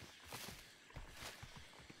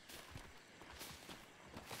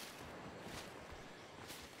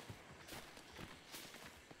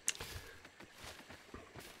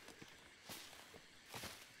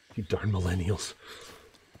 If You darn millennials.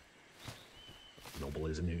 Noble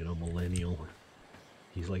isn't even a millennial.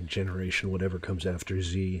 He's like generation whatever comes after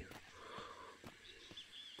Z.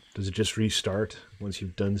 Does it just restart? Once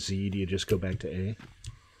you've done Z, do you just go back to A?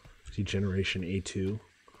 Is he generation A2?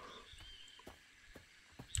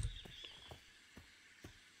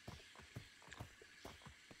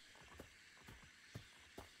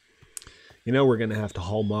 You know we're going to have to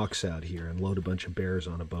haul mocks out here and load a bunch of bears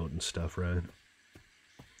on a boat and stuff, right?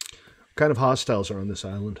 What kind of hostiles are on this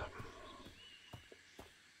island?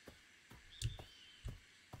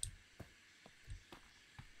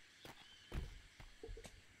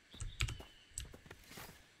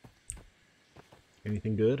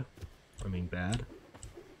 Anything good? I mean bad?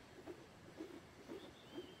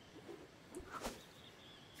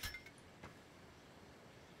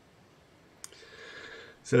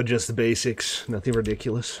 So just the basics, nothing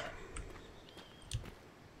ridiculous.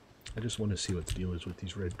 I just want to see what the deal is with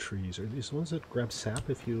these red trees. Are these the ones that grab sap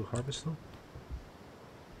if you harvest them?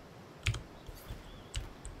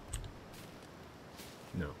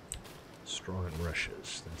 No. Straw and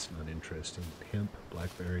rushes. That's not interesting. Hemp,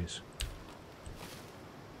 blackberries.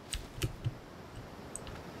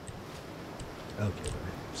 Okay,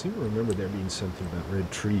 I seem to remember there being something about red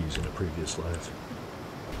trees in a previous life.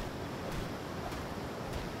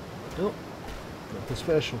 Nope, nothing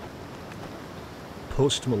special.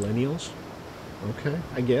 Post-millennials? Okay,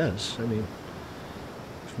 I guess. I mean,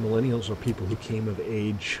 if millennials are people who came of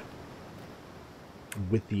age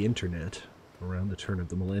with the internet around the turn of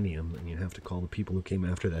the millennium, then you have to call the people who came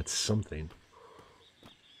after that something.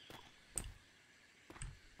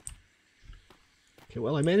 Okay,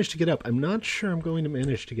 well, I managed to get up. I'm not sure I'm going to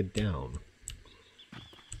manage to get down.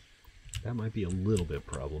 That might be a little bit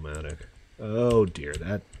problematic. Oh dear,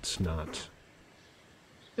 that's not...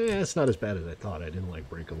 it's not as bad as I thought. I didn't, like,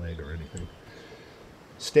 break a leg or anything.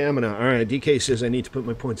 Stamina. Alright, DK says I need to put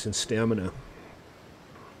my points in stamina.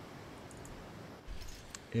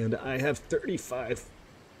 And I have 35...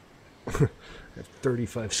 I have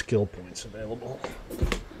 35 skill points available.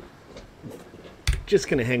 Just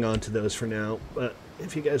gonna hang on to those for now, but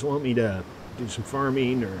if you guys want me to do some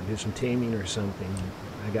farming or do some taming or something,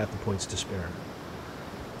 I got the points to spare.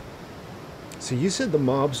 So you said the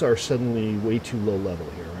mobs are suddenly way too low level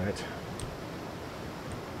here, right?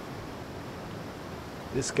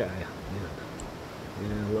 This guy,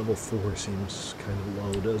 yeah, level 4 seems kind of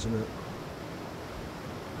low, doesn't it?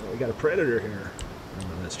 Oh, we got a predator here. Oh,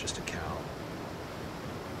 no, that's just a cow.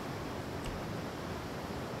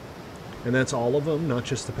 And that's all of them, not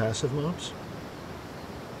just the passive mobs?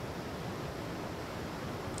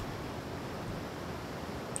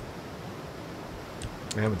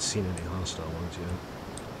 I haven't seen any hostile ones yet.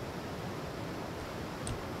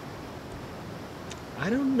 I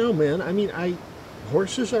don't know, man. I mean,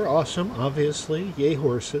 horses are awesome, obviously. Yay,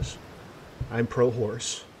 horses. I'm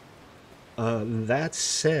pro-horse. That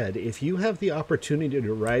said, if you have the opportunity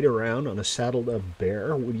to ride around on a saddled-up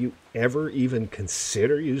bear, would you ever even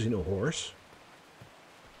consider using a horse?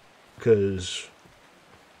 Because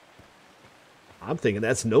I'm thinking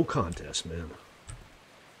that's no contest, man.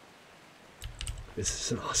 This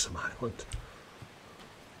is an awesome island.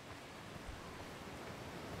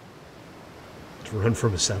 To run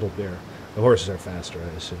from a saddled bear. The horses are faster,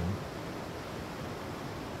 I assume.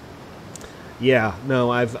 Yeah,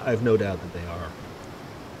 no, I've no doubt that they are.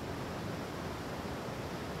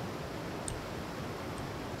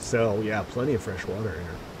 So, yeah, plenty of fresh water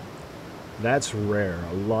here. That's rare.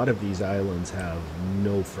 A lot of these islands have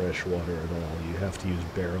no fresh water at all. You have to use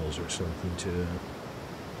barrels or something to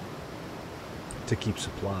keep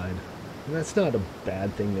supplied. And that's not a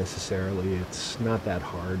bad thing necessarily. It's not that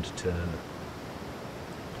hard to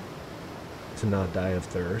not die of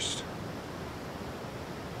thirst.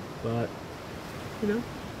 But, you know,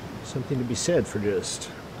 something to be said for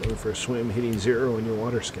just going for a swim, hitting 0, and your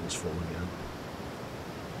water skin's full again.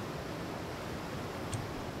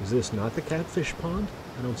 Is this not the catfish pond?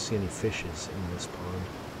 I don't see any fishes in this pond.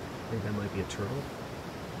 I think that might be a turtle.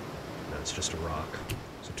 No, it's just a rock.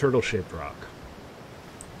 It's a turtle-shaped rock.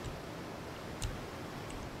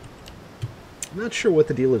 I'm not sure what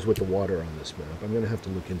the deal is with the water on this map. I'm going to have to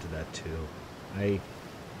look into that too. I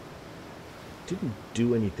didn't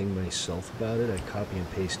do anything myself about it. I copy and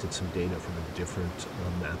pasted some data from a different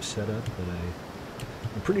map setup, but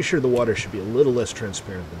I'm pretty sure the water should be a little less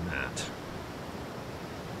transparent than that.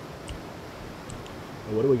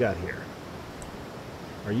 Well, what do we got here?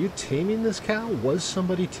 Are you taming this cow? Was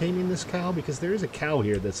somebody taming this cow? Because there is a cow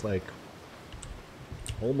here that's like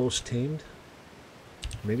almost tamed.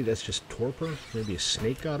 Maybe that's just torpor. Maybe a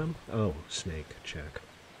snake got him. Oh, snake. Check.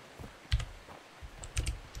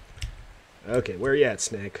 Okay, where you at,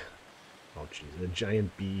 Snake? Oh, jeez, a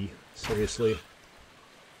giant bee. Seriously?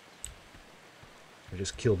 I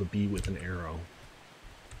just killed a bee with an arrow.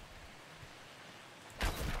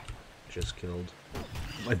 Just killed.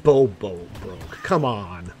 My bow broke. Come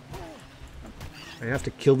on! I have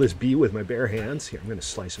to kill this bee with my bare hands? Here, I'm going to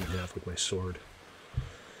slice him in half with my sword.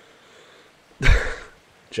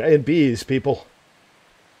 Giant bees, people.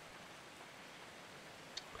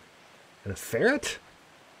 And a ferret?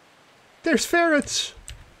 There's ferrets!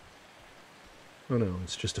 Oh no,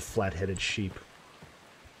 it's just a flat-headed sheep.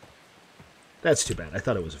 That's too bad. I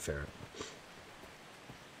thought it was a ferret.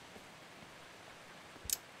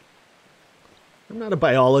 I'm not a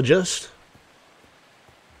biologist.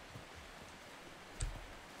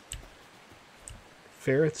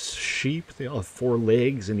 Ferrets, sheep, they all have 4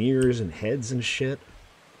 legs and ears and heads and shit.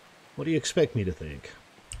 What do you expect me to think?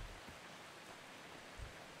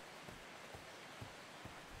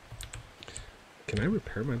 Can I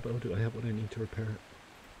repair my bow? Do I have what I need to repair it?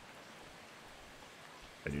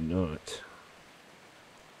 I do not.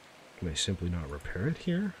 Can I simply not repair it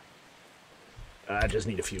here? I just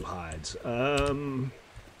need a few hides.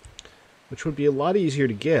 Which would be a lot easier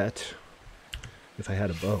to get if I had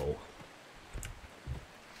a bow.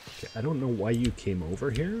 Okay, I don't know why you came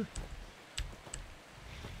over here.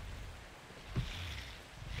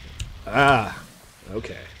 Ah,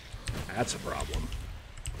 okay. That's a problem.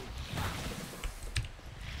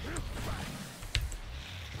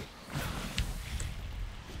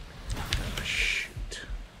 Ah, shoot.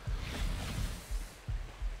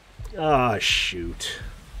 Ah, shoot.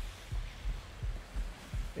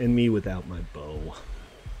 And me without my bow.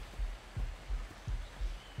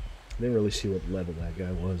 I didn't really see what level that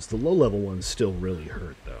guy was. The low level ones still really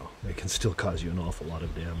hurt, though. They can still cause you an awful lot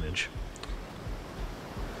of damage.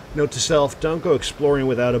 Note to self, don't go exploring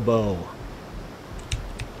without a bow.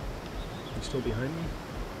 You still behind me?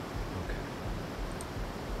 Okay.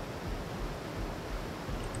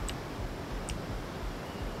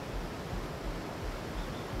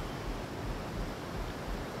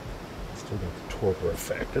 Still got the torpor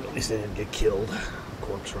effect. At least they didn't get killed. A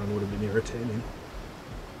corpse run would have been irritating.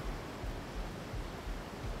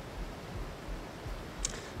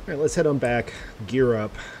 Alright, let's head on back, gear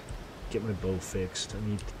up, get my bow fixed. I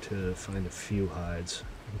need to find a few hides.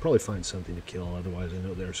 I can probably find something to kill, otherwise I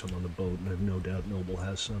know there's some on the boat, and I have no doubt Noble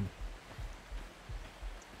has some.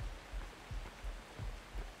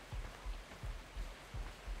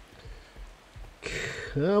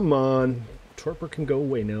 Come on. Torpor can go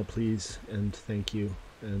away now, please, and thank you,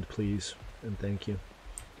 and please, and thank you.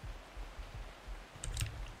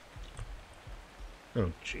 Oh,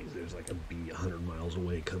 jeez, there's like a bee 100 miles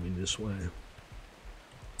away coming this way.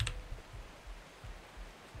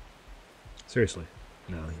 Seriously.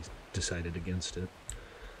 No, he's decided against it.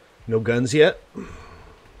 No guns yet?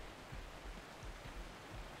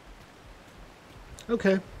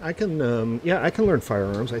 Okay, I can, yeah, I can learn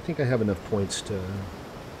firearms. I think I have enough points to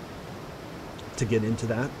get into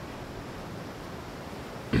that.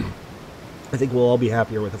 I think we'll all be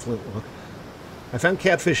happier with a flintlock. I found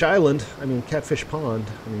Catfish Island. I mean, Catfish Pond.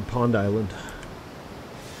 I mean, Pond Island.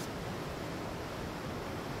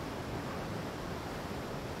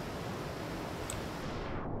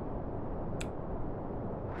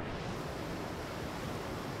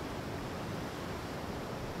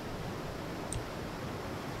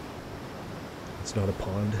 It's not a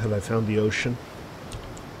pond. Have I found the ocean?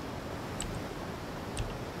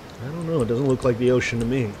 I don't know. It doesn't look like the ocean to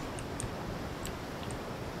me.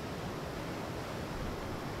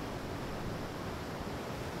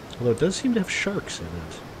 Although it does seem to have sharks in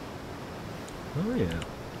it. Oh, yeah.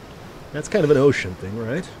 That's kind of an ocean thing,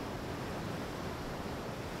 right?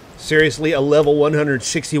 Seriously, a level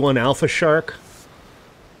 161 alpha shark?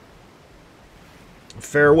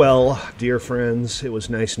 Farewell, dear friends. It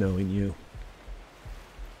was nice knowing you.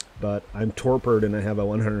 But I'm torpored and I have a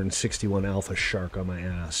 161 alpha shark on my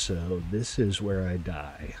ass, so this is where I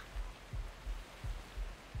die.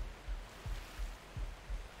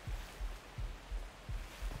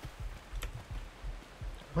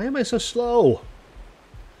 Why am I so slow?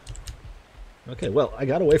 Okay, well, I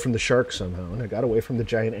got away from the shark somehow, and I got away from the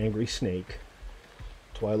giant angry snake.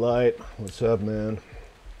 Twilight, what's up, man?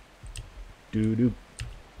 Doo-doop.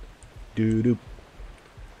 Doo-doop.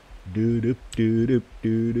 Doo-doop, doo-doop,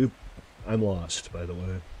 doo-doop. I'm lost, by the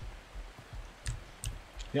way.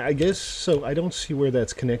 Yeah, I guess, so I don't see where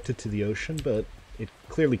that's connected to the ocean, but it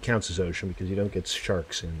clearly counts as ocean because you don't get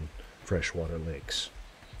sharks in freshwater lakes.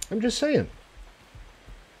 I'm just saying.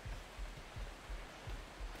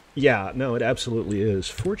 Yeah, no, it absolutely is.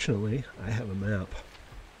 Fortunately, I have a map.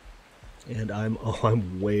 And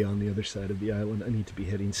I'm way on the other side of the island. I need to be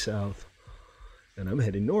heading south. And I'm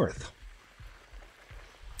heading north.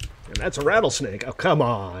 And that's a rattlesnake. Oh, come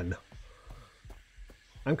on.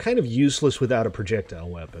 I'm kind of useless without a projectile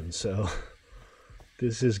weapon, so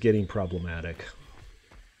this is getting problematic.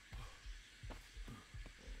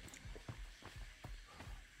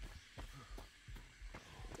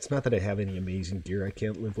 It's not that I have any amazing gear I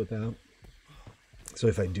can't live without. So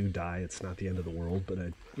if I do die, it's not the end of the world, but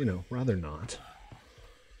I'd, rather not.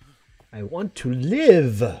 I want to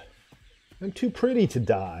live. I'm too pretty to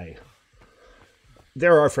die.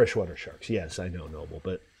 There are freshwater sharks. Yes, I know, Noble,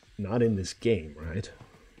 but not in this game, right?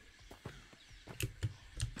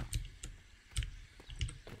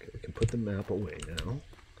 Okay, we can put the map away now.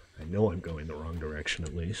 I know I'm going the wrong direction,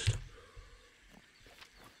 at least.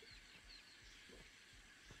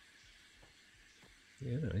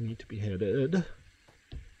 And I need to be headed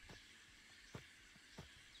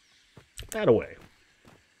that away.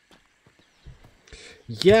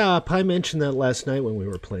 Yeah, Pi mentioned that last night when we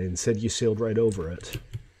were playing. Said you sailed right over it.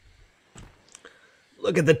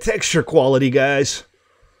 Look at the texture quality, guys.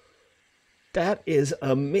 That is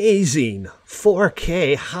amazing.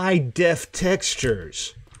 4K high-def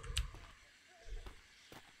textures.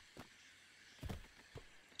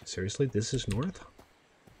 Seriously, this is north?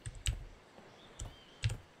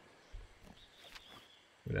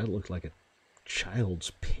 That looked like a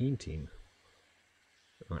child's painting.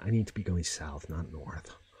 I need to be going south, not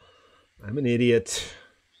north. I'm an idiot.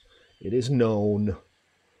 It is known.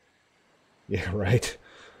 Yeah, right.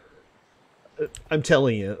 I'm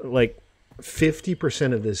telling you, like,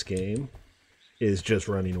 50% of this game is just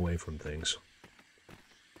running away from things.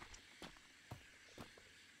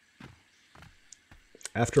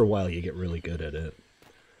 After a while, you get really good at it.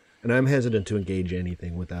 And I'm hesitant to engage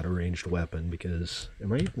anything without a ranged weapon because...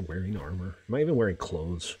 Am I even wearing armor? Am I even wearing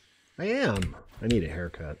clothes? I am. I need a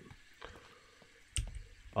haircut.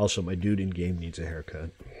 Also, my dude in game needs a haircut.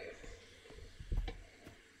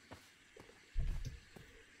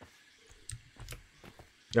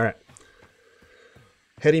 Alright.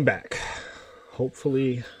 Heading back.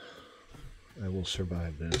 Hopefully, I will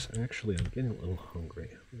survive this. Actually, I'm getting a little hungry.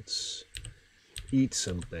 Let's eat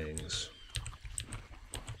some things.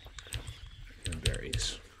 And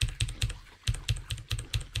berries.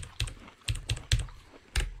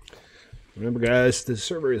 Remember, guys, the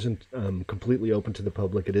server isn't completely open to the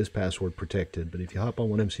public. It is password protected. But if you hop on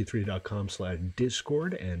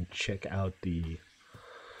 1mc3.com/discord and check out the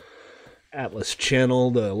Atlas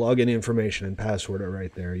channel, the login information and password are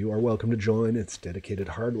right there. You are welcome to join. It's dedicated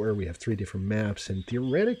hardware. We have 3 different maps and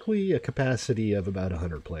theoretically a capacity of about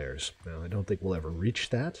 100 players. Now, I don't think we'll ever reach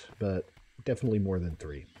that, but definitely more than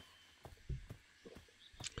 3.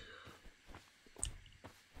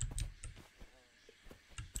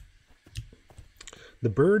 The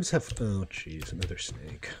birds have... Oh, jeez, another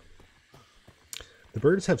snake. The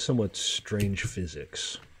birds have somewhat strange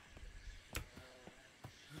physics.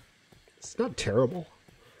 It's not terrible,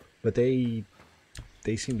 but they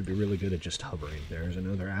seem to be really good at just hovering. There's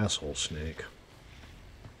another asshole snake.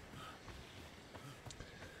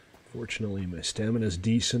 Fortunately, my stamina's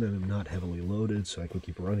decent and I'm not heavily loaded, so I can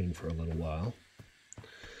keep running for a little while.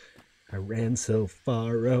 I ran so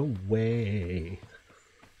far away.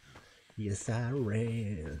 Yes, I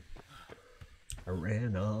ran. I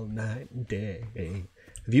ran all night and day.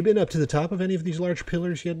 Have you been up to the top of any of these large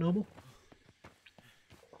pillars yet, Noble?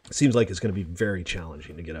 It seems like it's going to be very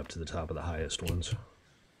challenging to get up to the top of the highest ones.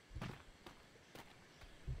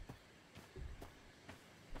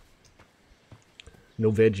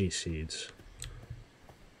 No veggie seeds.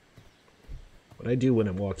 What I do when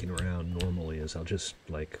I'm walking around normally is I'll just,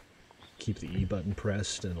 like, keep the E button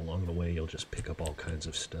pressed, and along the way you'll just pick up all kinds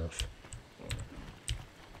of stuff.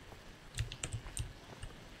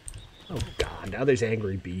 Oh god, now there's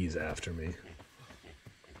angry bees after me.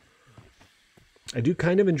 I do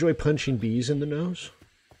kind of enjoy punching bees in the nose.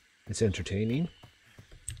 It's entertaining.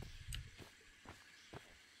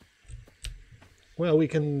 Well, we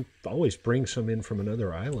can always bring some in from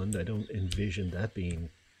another island. I don't envision that being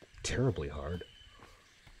terribly hard.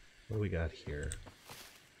 What do we got here?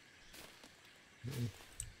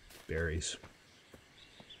 Berries.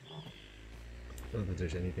 Not that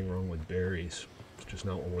there's anything wrong with berries. It's just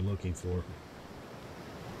not what we're looking for.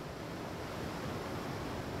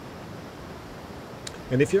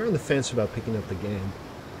 And if you're on the fence about picking up the game,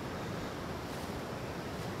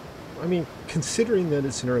 I mean, considering that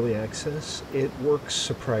it's in early access, it works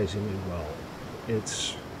surprisingly well.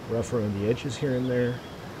 It's rough around the edges here and there,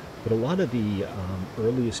 but a lot of the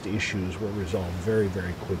earliest issues were resolved very,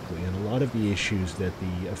 very quickly, and a lot of the issues that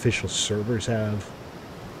the official servers have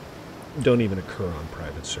don't even occur on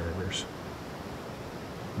private servers.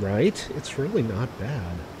 Right? It's really not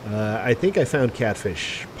bad. I think I found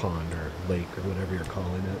Catfish Pond or Lake or whatever you're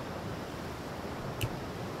calling it.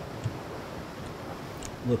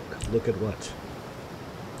 Look at what?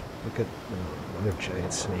 Look at another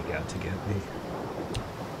giant snake out to get me.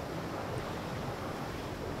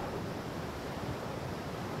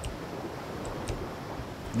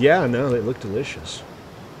 Yeah, no, they look delicious.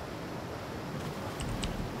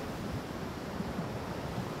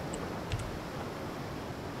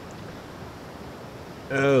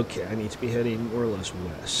 Okay, I need to be heading more or less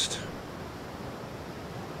west.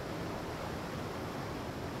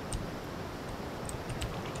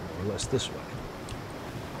 More or less this way.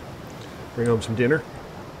 Bring home some dinner.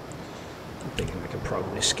 I'm thinking I can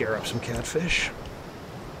probably scare up some catfish.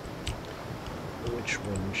 Which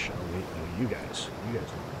one shall we? Oh, you guys. You guys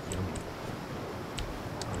look yummy.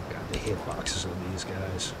 Oh god, the hitboxes on these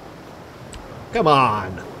guys. Come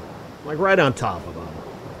on! Like right on top of them.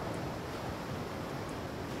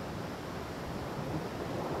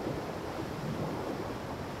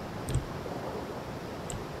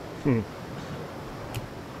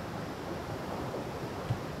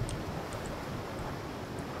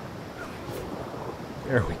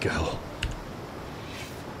 There we go.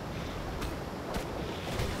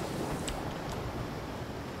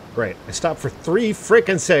 Right, I stopped for 3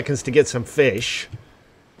 frickin' seconds to get some fish,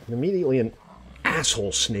 and immediately an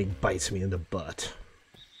asshole snake bites me in the butt.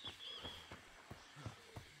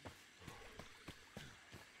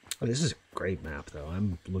 Oh, this is a great map, though.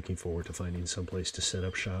 I'm looking forward to finding some place to set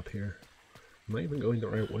up shop here. Am I even going the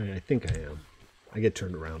right way? I think I am. I get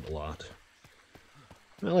turned around a lot.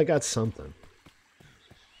 Well, I got something.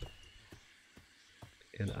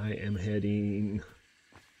 And I am heading...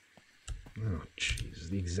 Oh, jeez.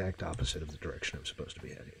 The exact opposite of the direction I'm supposed to be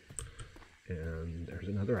heading. And there's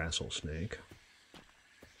another asshole snake.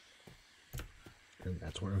 And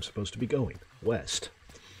that's where I'm supposed to be going. West.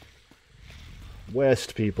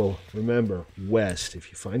 West, people. Remember, west.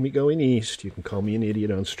 If you find me going east, you can call me an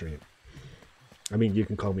idiot on stream. I mean, you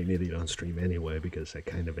can call me an idiot on stream anyway, because I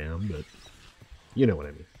kind of am, but you know what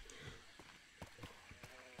I mean.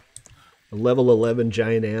 A level 11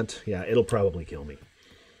 giant ant? Yeah, it'll probably kill me.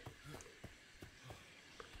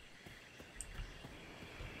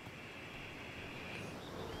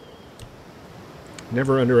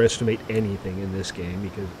 Never underestimate anything in this game,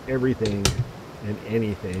 because everything and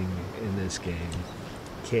anything in this game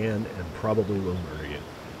can and probably will murder you.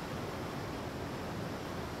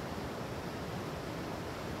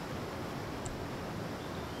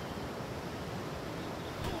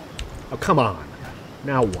 Oh, come on.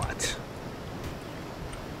 Now what?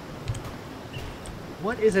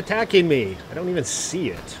 What is attacking me? I don't even see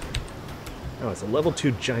it. Oh, it's a level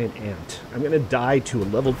 2 giant ant. I'm going to die to a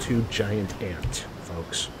level 2 giant ant,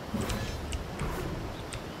 folks.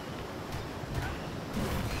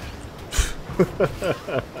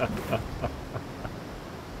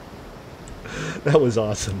 That was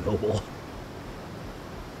awesome, Noble.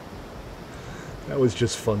 That was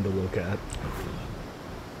just fun to look at.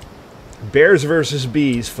 Bears versus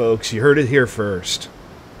bees, folks. You heard it here first.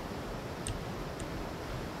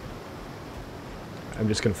 I'm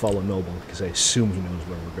just going to follow Noble because I assume he knows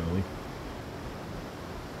where we're going.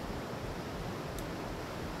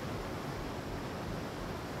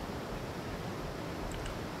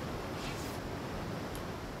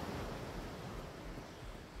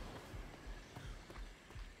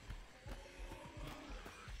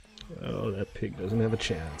 Oh, that pig doesn't have a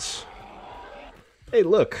chance. Hey,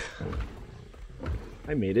 look.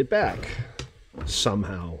 I made it back.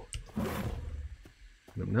 Somehow.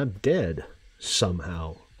 I'm not dead.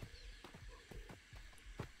 Somehow.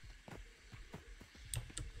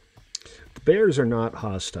 The bears are not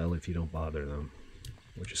hostile if you don't bother them,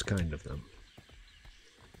 which is kind of them.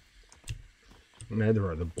 Neither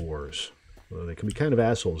are the boars. Although they can be kind of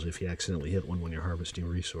assholes if you accidentally hit one when you're harvesting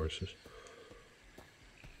resources.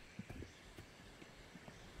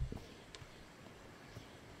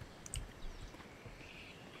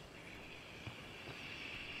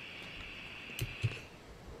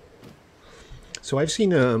 So I've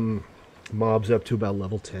seen mobs up to about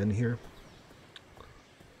level 10 here.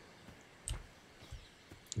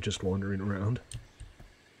 Just wandering around.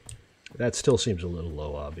 That still seems a little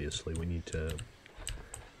low, obviously. We need to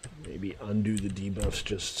maybe undo the debuffs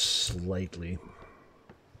just slightly.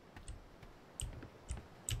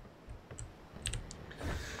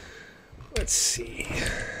 Let's see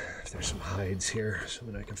if there's some hides here so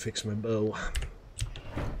that I can fix my bow.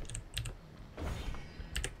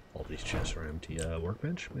 All these chests are empty.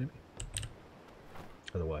 Workbench, maybe?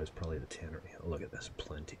 Otherwise, probably the tannery. Oh, look at this.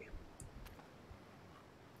 Plenty.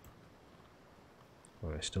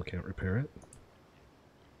 Oh, I still can't repair it.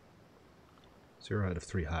 0 out of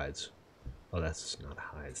 3 hides. Oh, that's not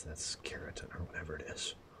hides, that's keratin or whatever it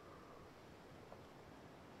is.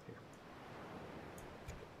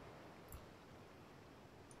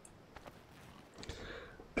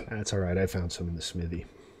 Here. That's alright, I found some in the smithy.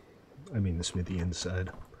 I mean the smithy inside.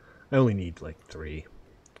 I only need like 3.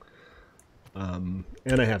 And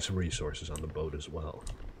I have some resources on the boat as well.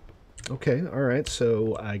 Okay, alright,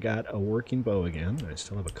 so I got a working bow again. I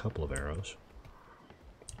still have a couple of arrows.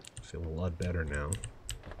 Feel a lot better now.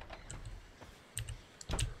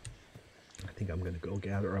 I think I'm going to go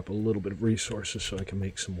gather up a little bit of resources so I can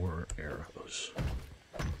make some more arrows.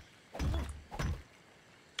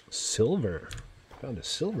 Silver. Found a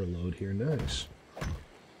silver lode here, nice.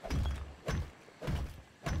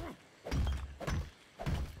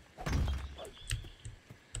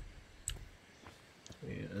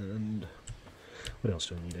 And what else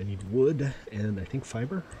do I need? I need wood and I think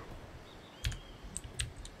fiber.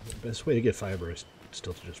 The best way to get fiber is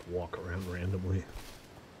still to just walk around randomly.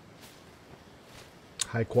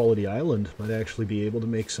 High quality island might actually be able to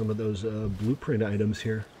make some of those blueprint items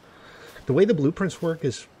here. The way the blueprints work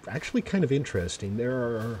is actually kind of interesting. There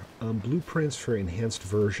are blueprints for enhanced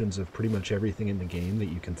versions of pretty much everything in the game that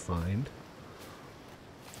you can find.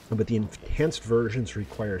 But the enhanced versions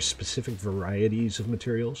require specific varieties of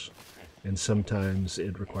materials. And sometimes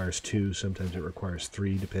it requires 2, sometimes it requires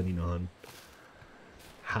 3, depending on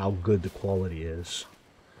how good the quality is.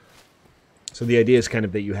 So the idea is kind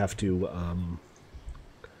of that you have to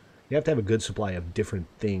have a good supply of different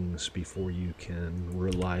things before you can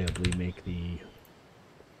reliably make the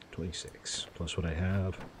 26 plus what I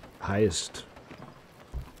have. Highest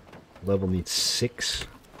level needs 6.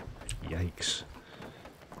 Yikes.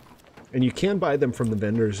 And you can buy them from the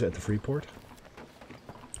vendors at the free port.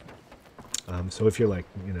 So if you're like,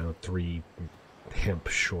 3 hemp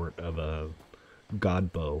short of a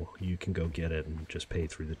god bow, you can go get it and just pay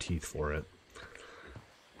through the teeth for it.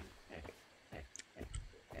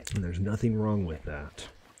 And there's nothing wrong with that.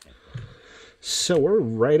 So we're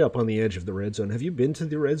right up on the edge of the red zone. Have you been to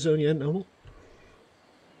the red zone yet, Noble?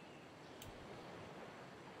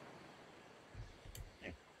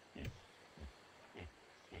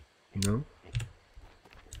 No?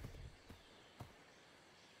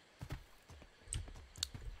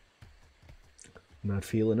 Not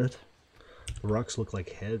feeling it? The rocks look like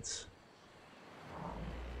heads.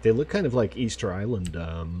 They look kind of like Easter Island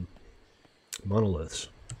monoliths.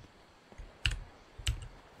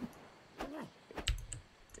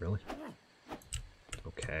 Really?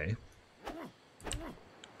 Okay.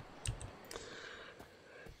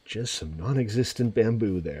 Just some non-existent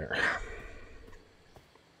bamboo there.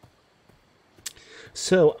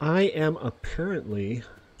 So I am apparently...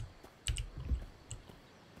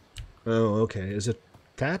 Oh, okay. Is it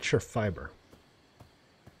thatch or fiber?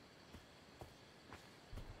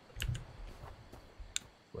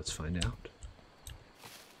 Let's find out.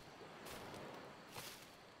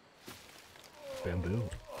 Bamboo.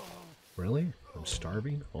 Really? I'm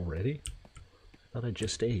starving already? I thought I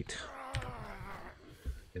just ate.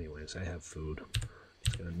 Anyways, I have food.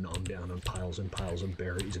 Just gonna nom down on piles and piles of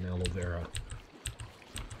berries and aloe vera.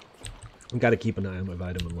 I've got to keep an eye on my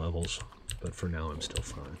vitamin levels, but for now I'm still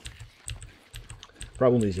fine.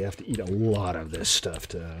 Problem is you have to eat a lot of this stuff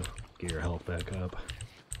to get your health back up.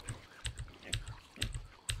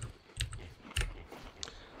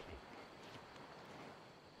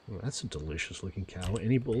 Well, that's a delicious looking cow.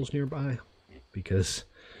 Any bulls nearby? Because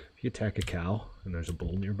if you attack a cow and there's a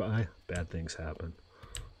bull nearby, bad things happen.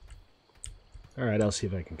 Alright, I'll see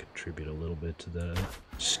if I can contribute a little bit to the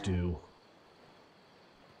stew.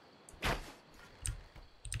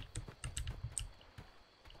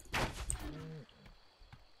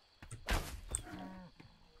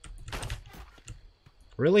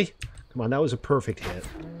 Really? Come on, that was a perfect hit.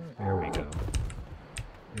 There we go.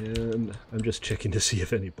 And I'm just checking to see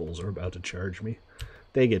if any bulls are about to charge me.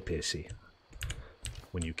 They get pissy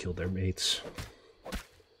when you kill their mates.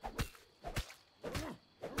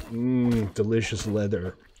 Mmm, delicious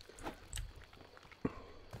leather.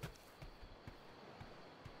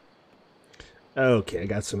 Okay, I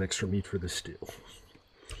got some extra meat for the stew.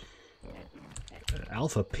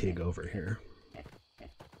 Alpha pig over here.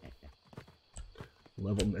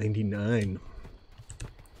 Level 99.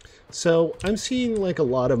 So I'm seeing like a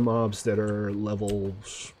lot of mobs that are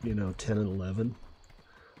levels, 10 and 11.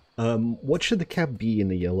 What should the cap be in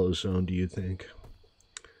the yellow zone, do you think?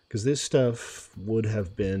 Because this stuff would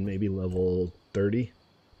have been maybe level 30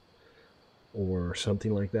 or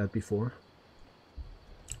something like that before.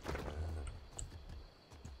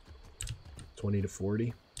 20 to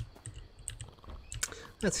 40.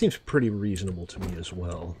 That seems pretty reasonable to me as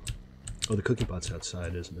well. Oh, the cooking pot's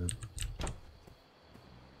outside, isn't it?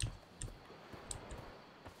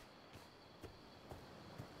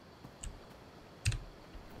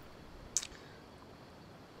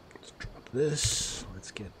 Let's drop this.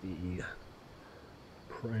 Let's get the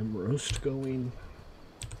prime roast going.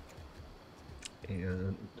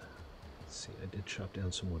 And let's see, I did chop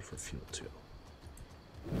down some wood for fuel too.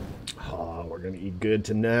 Oh, we're gonna eat good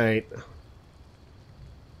tonight.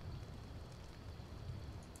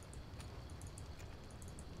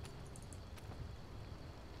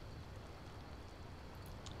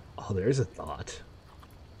 Oh, there's a thought.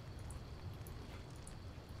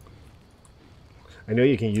 I know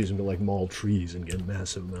you can use them to like maul trees and get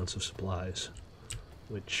massive amounts of supplies,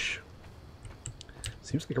 which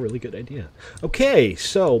seems like a really good idea. Okay,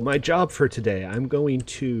 so my job for today, I'm going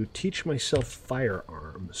to teach myself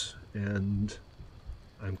firearms, and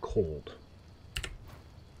I'm cold.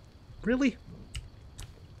 Really?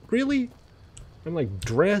 Really? I'm like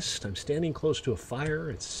dressed, I'm standing close to a fire,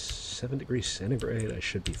 it's 7 degrees centigrade, I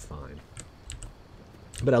should be fine.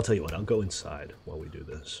 But I'll tell you what, I'll go inside while we do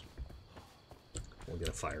this. We'll get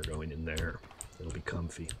a fire going in there. It'll be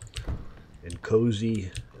comfy and cozy,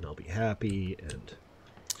 and I'll be happy, and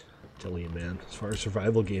tell you, man, as far as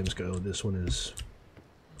survival games go, this one is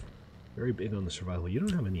very big on the survival. You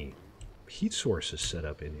don't have any heat sources set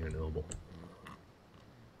up in here, Noble.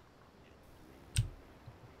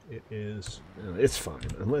 It is, it's fine.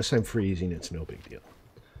 Unless I'm freezing, it's no big deal.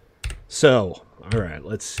 So, alright,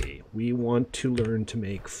 let's see. We want to learn to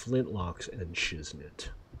make flintlocks and shiznit.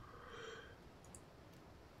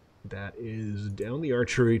 That is down the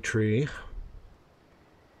archery tree.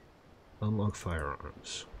 Unlock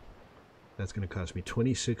firearms. That's going to cost me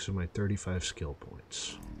 26 of my 35 skill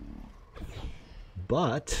points.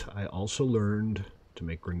 But I also learned to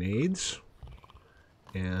make grenades,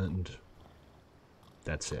 and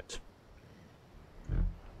that's it. And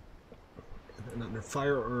then under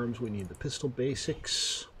firearms, we need the pistol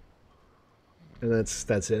basics. And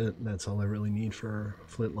that's it. That's all I really need for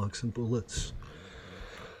flintlocks and bullets.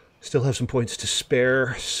 Still have some points to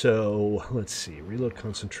spare, so let's see. Reload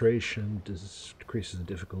concentration, decreases the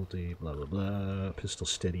difficulty, blah, blah, blah. Pistol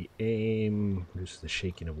steady aim, reduces the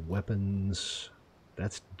shaking of weapons.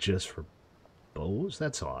 That's just for bows?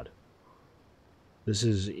 That's odd. This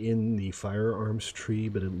is in the firearms tree,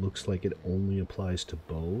 but it looks like it only applies to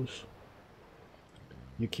bows.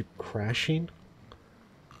 You keep crashing?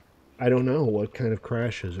 I don't know. What kind of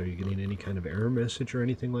crashes? Are you getting any kind of error message or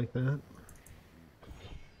anything like that?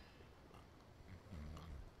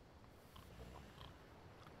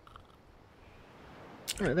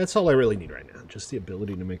 Alright, that's all I really need right now. Just the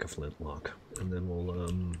ability to make a flintlock. And then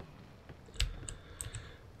we'll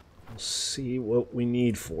see what we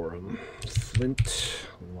need for them.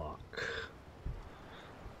 Flintlock.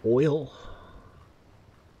 Oil.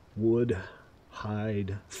 Wood.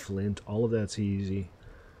 Hide. Flint. All of that's easy.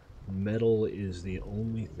 Metal is the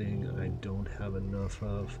only thing I don't have enough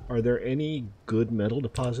of. Are there any good metal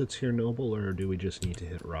deposits here, Noble, or do we just need to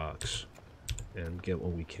hit rocks and get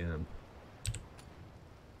what we can?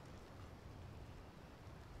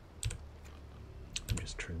 I'm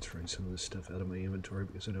just transferring some of this stuff out of my inventory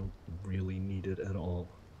because I don't really need it at all.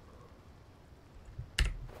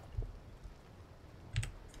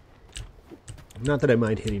 Not that I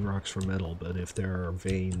mind hitting rocks for metal, but if there are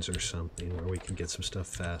veins or something where we can get some stuff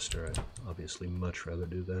faster, I'd obviously much rather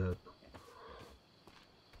do that.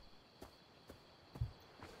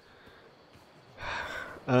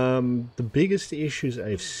 The biggest issues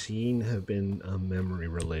I've seen have been memory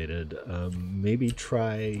related. Maybe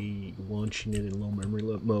try launching it in low memory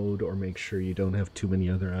mode, or make sure you don't have too many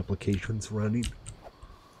other applications running.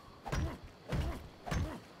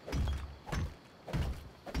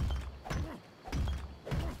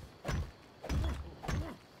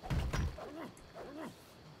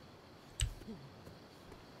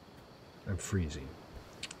 I'm freezing.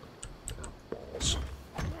 Oh, balls.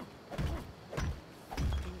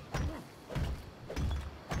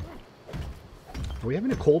 Are we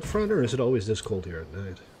having a cold front, or is it always this cold here at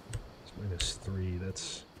night? It's -3.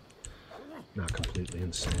 That's not completely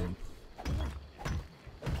insane.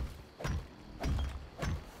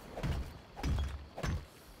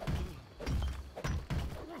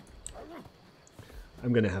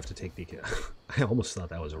 I'm going to have to take the... I almost thought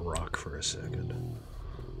that was a rock for a second.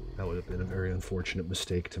 That would have been a very unfortunate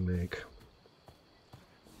mistake to make.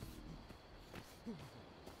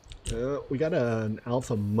 We got an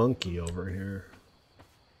alpha monkey over here.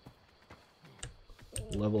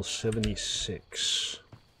 Level 76.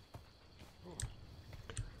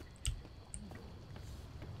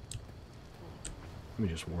 me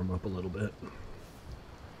just warm up a little bit.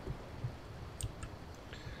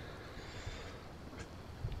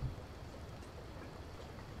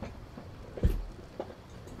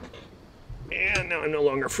 And now I'm no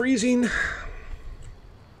longer freezing.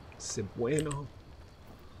 Se bueno.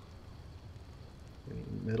 Any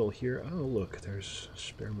metal here? Oh, look, there's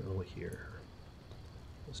spare metal here.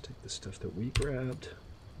 Let's take the stuff that we grabbed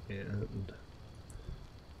and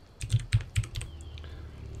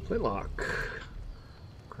flintlock.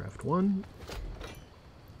 Craft one.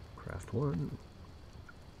 Craft one.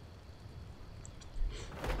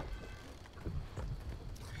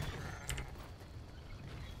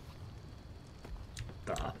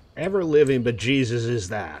 The ever-living bejesus is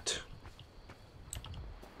that?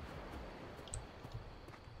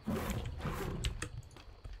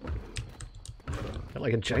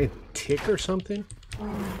 Like a giant tick or something?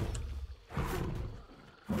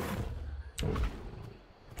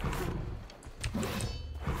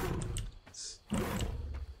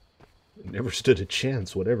 It never stood a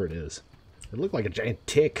chance, whatever it is. It looked like a giant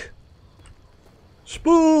tick.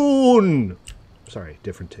 Spoon! Sorry,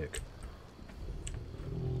 different tick.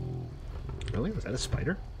 Really? Was that a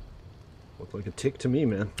spider? Looked like a tick to me,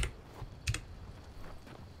 man.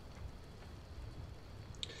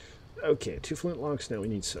 Okay, 2 flintlocks. Now we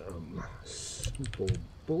need some simple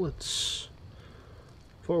bullets,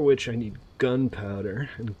 for which I need gunpowder.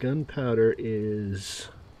 And gunpowder is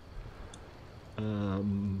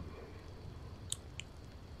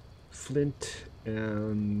flint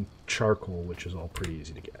and charcoal, which is all pretty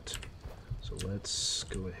easy to get. So let's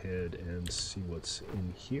go ahead and see what's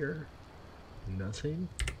in here. Nothing.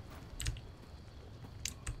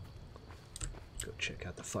 Go check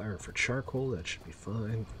out the fire for charcoal. That should be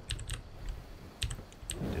fine.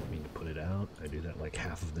 Didn't mean to put it out. I do that like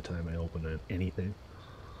half of the time I open anything.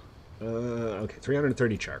 Okay,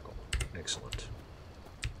 330 charcoal. Excellent.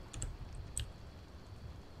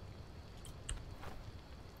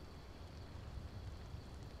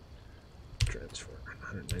 Transfer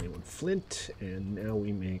 191 flint, and now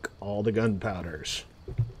we make all the gunpowders.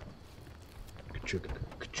 Ka-chunk,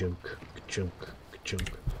 ka-chunk, ka-chunk,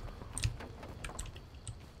 ka-chunk.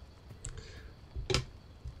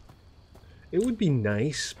 It would be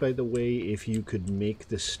nice, by the way, if you could make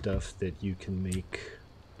the stuff that you can make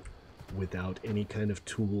without any kind of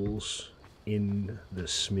tools in the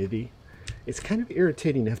smithy. It's kind of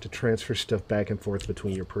irritating to have to transfer stuff back and forth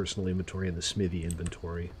between your personal inventory and the smithy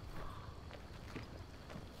inventory.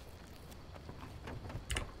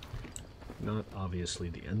 Not obviously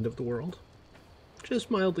the end of the world,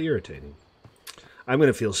 just mildly irritating. I'm going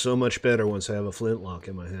to feel so much better once I have a flintlock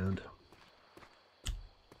in my hand.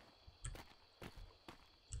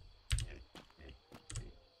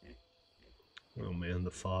 Oh man, the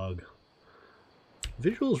fog.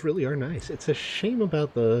 Visuals really are nice. It's a shame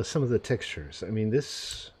about some of the textures. I mean,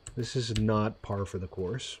 this is not par for the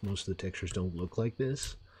course. Most of the textures don't look like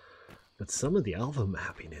this. But some of the alpha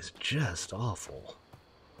mapping is just awful.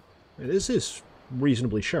 I mean, this is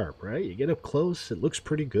reasonably sharp, right? You get up close, it looks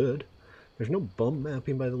pretty good. There's no bump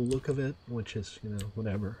mapping by the look of it, which is, you know,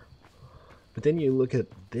 whatever. But then you look at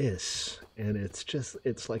this, and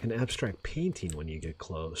it's like an abstract painting when you get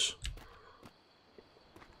close.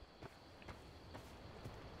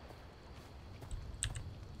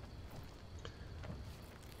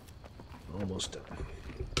 Almost done.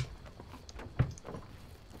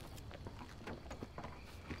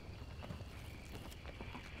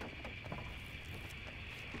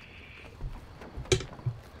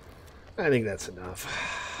 I think that's enough.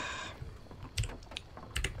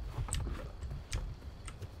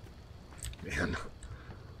 Man.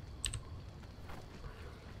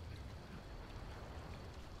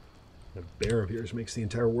 A bear of yours makes the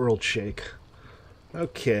entire world shake.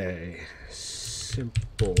 Okay.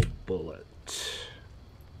 Simple bullet.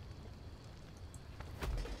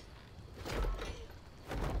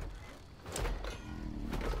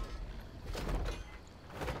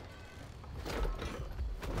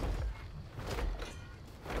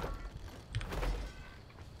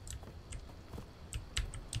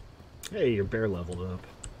 Hey, your bear leveled up.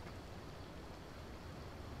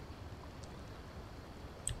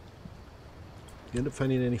 You end up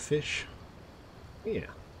finding any fish? Yeah,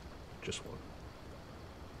 just one.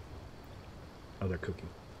 Oh, they're cooking.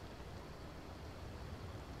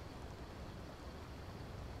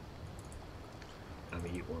 I'm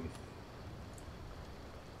gonna eat one.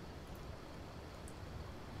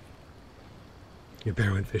 Your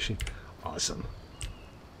bear went fishing. Awesome.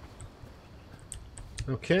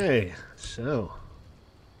 Okay, so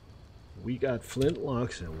we got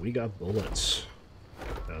flintlocks and we got bullets.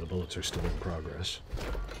 The bullets are still in progress.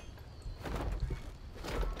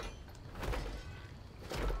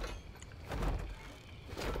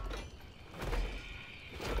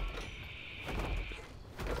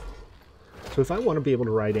 So if I want to be able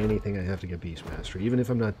to ride anything, I have to get Beast Mastery. Even if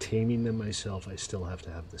I'm not taming them myself, I still have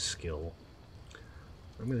to have the skill.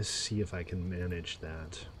 I'm going to see if I can manage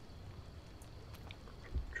that.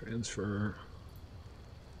 Transfer.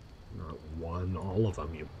 Not one, all of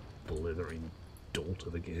them, you blithering dolt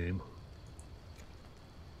of a game.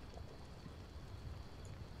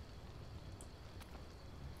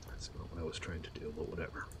 That's not what I was trying to do, but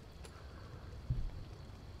whatever.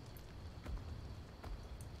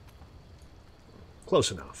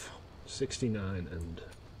 Close enough. 69 and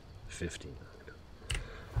 59.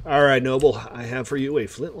 All right, Noble, I have for you a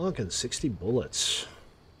flintlock and 60 bullets.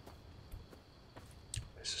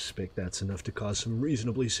 I suspect that's enough to cause some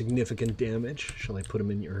reasonably significant damage. Shall I put them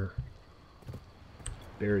in your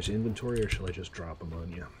bear's inventory, or shall I just drop them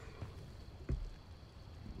on you?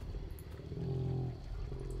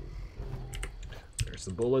 There's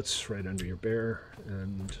the bullets right under your bear.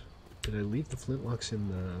 And did I leave the flintlocks in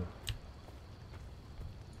the...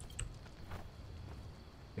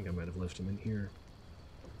 I think I might have left them in here.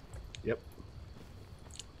 Yep.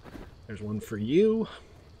 There's one for you.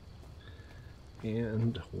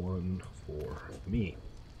 And one for me.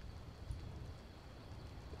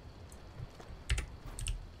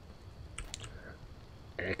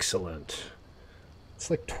 Excellent. It's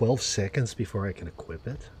like 12 seconds before I can equip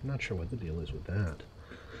it. I'm not sure what the deal is with that.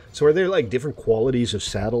 So are there like different qualities of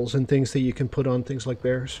saddles and things that you can put on things like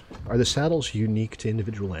bears? Are the saddles unique to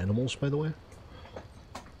individual animals, by the way?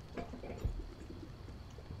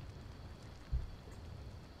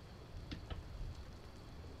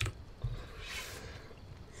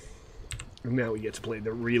 And now we get to play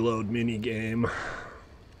the reload mini game.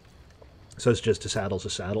 So it's just a saddle's a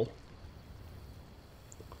saddle.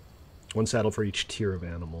 One saddle for each tier of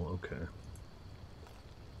animal, okay.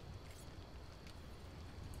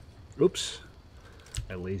 Oops.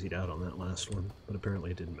 I lazied out on that last one, but apparently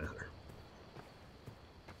it didn't matter.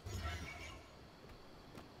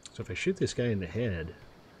 So if I shoot this guy in the head...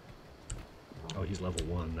 Oh, he's level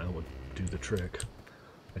 1, that would do the trick.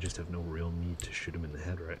 I just have no real need to shoot him in the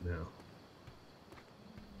head right now.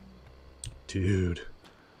 Dude.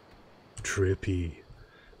 Trippy.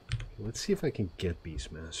 Let's see if I can get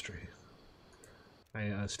Beast Mastery.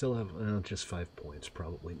 I still have just 5 points.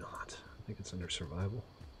 Probably not. I think it's under survival.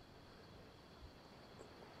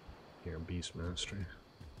 Here, Beast Mastery.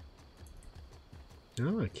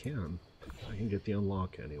 No, I can. I can get the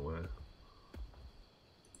unlock anyway.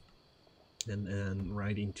 And then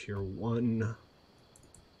riding tier 1.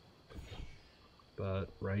 But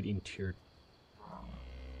riding tier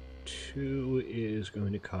 2 is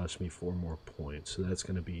going to cost me 4 more points. So that's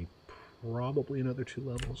going to be probably another 2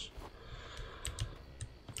 levels.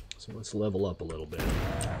 So let's level up a little bit.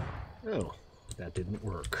 Oh, that didn't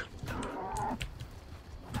work.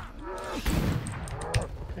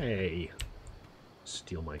 Hey,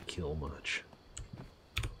 steal my kill much.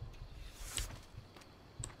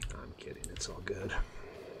 I'm kidding, it's all good.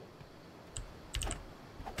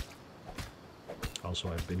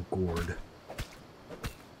 Also, I've been gored.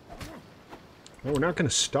 Well, we're not going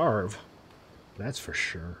to starve. That's for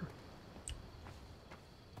sure.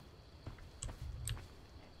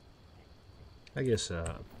 I guess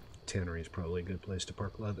tannery is probably a good place to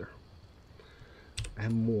park leather. I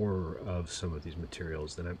have more of some of these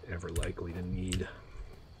materials than I'm ever likely to need.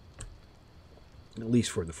 At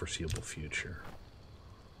least for the foreseeable future.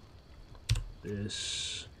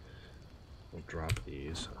 This... We'll drop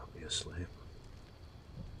these, obviously.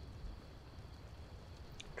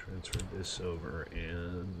 Transfer this over,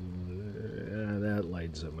 and that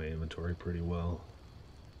lightens up my inventory pretty well.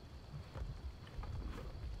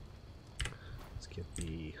 Let's get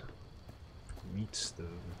the meats, the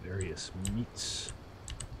various meats.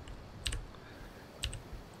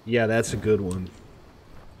 Yeah, that's a good one.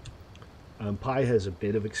 Pi has a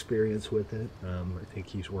bit of experience with it. I think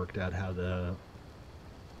he's worked out how the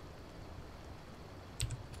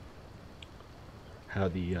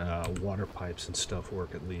water pipes and stuff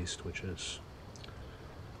work, at least, which is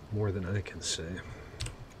more than I can say.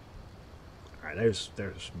 Alright,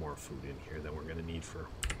 there's more food in here than we're going to need for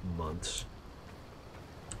months.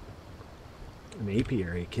 An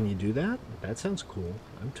apiary, can you do that? That sounds cool.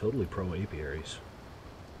 I'm totally pro apiaries.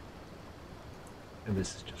 And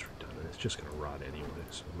this is just redundant. It's just going to rot anyway,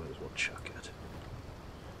 so I might as well chuck it.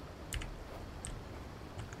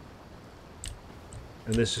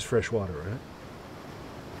 And this is fresh water, right?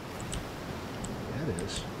 Yeah, it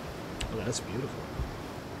is. Oh, that's beautiful.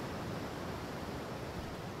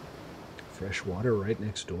 Fresh water right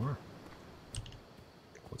next door.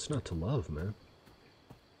 What's not to love, man?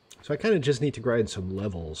 So So I kind of just need to grind some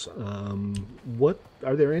levels. What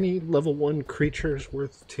are there any level 1 creatures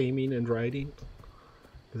worth taming and riding?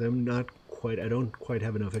 Because I don't quite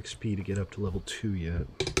have enough XP to get up to level 2 yet.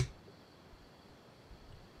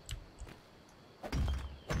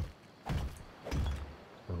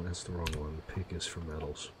 Oh, that's the wrong one. The pick is for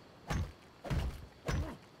metals.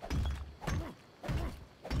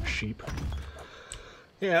 Sheep.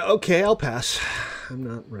 Yeah, okay, I'll pass. I'm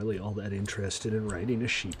not really all that interested in riding a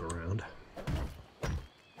sheep around.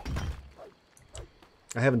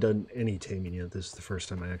 I haven't done any taming yet. This is the first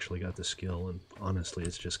time I actually got the skill, and honestly,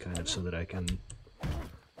 it's just kind of so that I can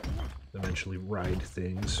eventually ride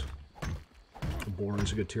things. A boar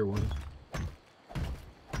is a good tier 1.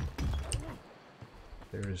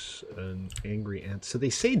 There's an angry ant. So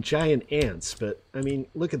they say giant ants, but, I mean,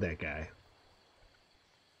 look at that guy.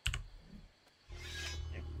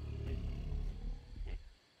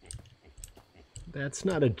 That's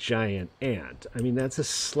not a giant ant. I mean, that's a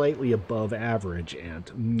slightly above average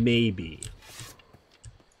ant. Maybe.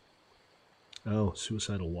 Oh,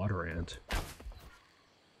 suicidal water ant.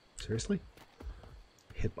 Seriously?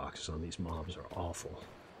 Hitboxes on these mobs are awful.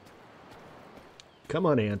 Come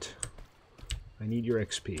on, ant. I need your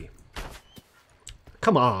XP.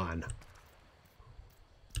 Come on!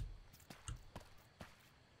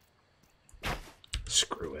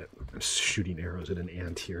 Screw it. I'm shooting arrows at an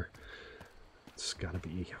ant here. It's got to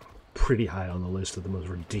be pretty high on the list of the most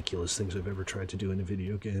ridiculous things I've ever tried to do in a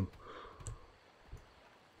video game.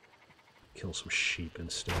 Kill some sheep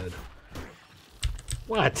instead.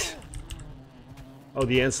 What? Oh,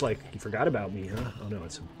 the ant's like, you forgot about me, huh? Oh no,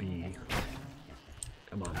 it's a bee.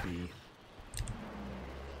 Come on, bee.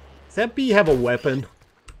 Does that bee have a weapon?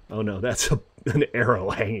 Oh no, that's an arrow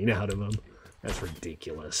hanging out of him. That's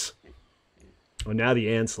ridiculous. Oh, now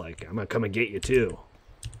the ant's like, I'm gonna come and get you too.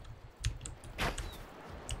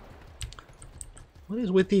 What is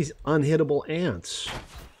with these unhittable ants?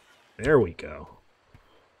 There we go.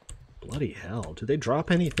 Bloody hell. Did they drop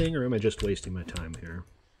anything, or am I just wasting my time here?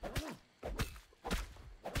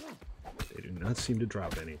 They do not seem to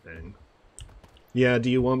drop anything. Yeah, do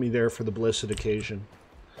you want me there for the blessed occasion?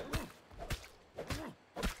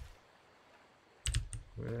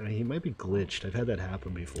 He might be glitched. I've had that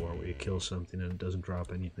happen before, where you kill something and it doesn't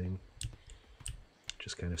drop anything. It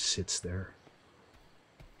just kind of sits there.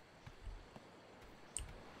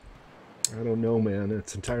 I don't know, man.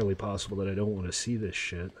 It's entirely possible that I don't want to see this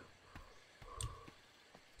shit.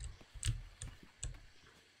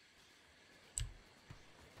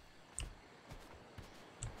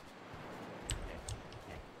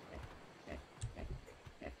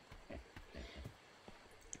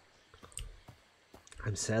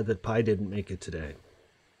 I'm sad that Pi didn't make it today.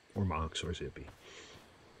 Or Mox, or Zippy.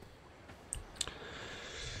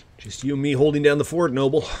 Just you and me holding down the fort,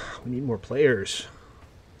 Noble. We need more players.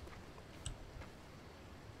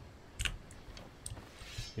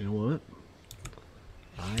 You know what?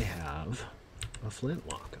 I have a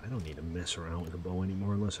flintlock. I don't need to mess around with a bow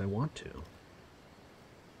anymore unless I want to.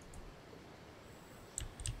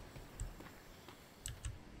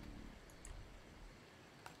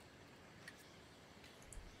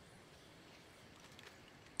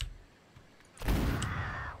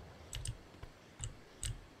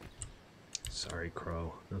 Sorry,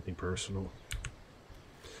 Crow. Nothing personal.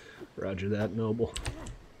 Roger that, Noble.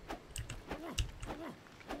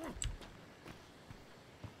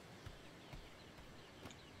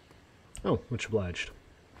 Oh, much obliged.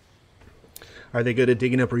 Are they good at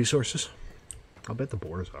digging up resources? I'll bet the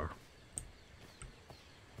boars are.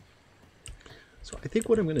 So I think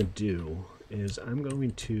what I'm going to do is I'm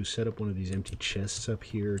going to set up one of these empty chests up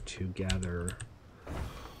here to gather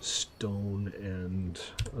stone and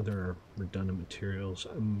other redundant materials.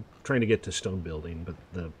 I'm trying to get to stone building, but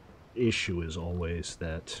the issue is always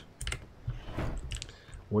that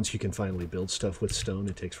once you can finally build stuff with stone,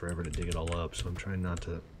 it takes forever to dig it all up. So I'm trying not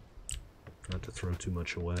to throw too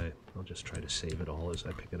much away. I'll just try to save it all as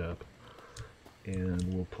I pick it up.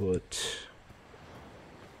 And we'll put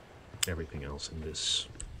everything else in this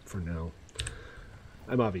for now.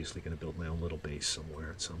 I'm obviously going to build my own little base somewhere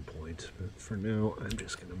at some point, but for now I'm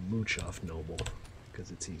just going to mooch off Noble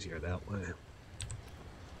because it's easier that way.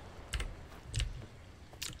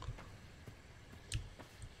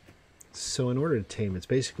 So in order to tame, it's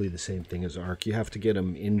basically the same thing as Ark. You have to get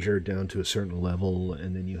them injured down to a certain level,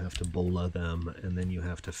 and then you have to bulla them, and then you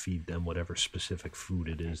have to feed them whatever specific food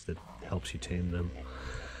it is that helps you tame them.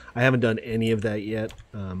 I haven't done any of that yet.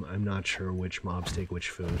 I'm not sure which mobs take which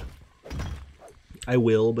food. I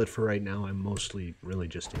will, but for right now I'm mostly really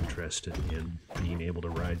just interested in being able to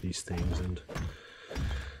ride these things and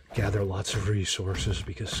gather lots of resources,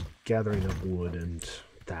 because gathering up wood and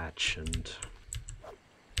thatch and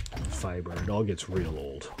fiber, it all gets real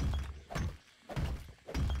old.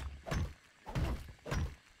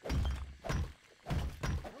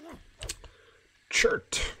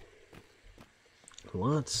 Chert.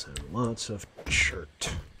 Lots and lots of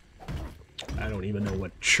chert. I don't even know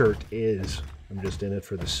what chert is. I'm just in it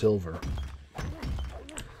for the silver.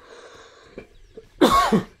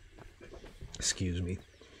 Excuse me.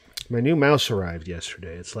 My new mouse arrived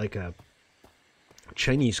yesterday. It's like a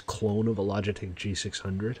Chinese clone of a Logitech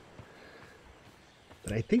G600.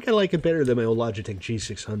 But I think I like it better than my old Logitech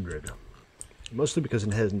G600. Mostly because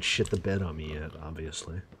it hasn't shit the bed on me yet,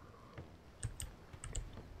 obviously.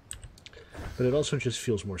 But it also just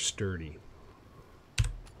feels more sturdy.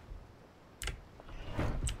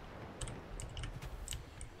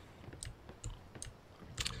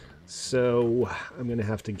 So I'm going to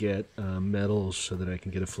have to get metals so that I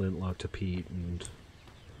can get a flintlock to Pete and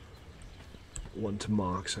one to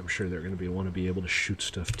Mox. I'm sure they're going to want to be able to shoot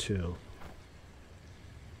stuff too.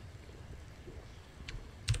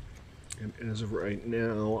 And as of right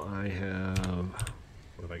now, I have...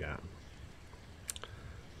 what have I got?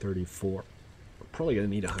 34. I'm probably going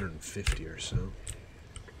to need 150 or so.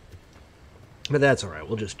 But that's alright.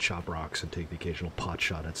 We'll just chop rocks and take the occasional pot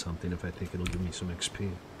shot at something if I think it'll give me some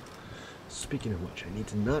XP. Speaking of which, I need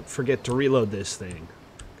to not forget to reload this thing.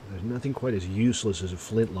 There's nothing quite as useless as a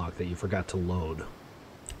flintlock that you forgot to load.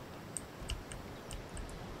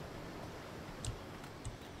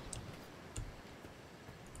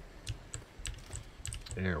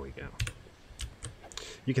 There we go.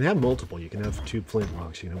 You can have multiple. You can have 2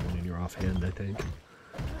 flintlocks. You can have one in your offhand, I think.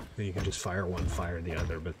 Then you can just fire one, fire the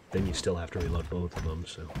other, but then you still have to reload both of them,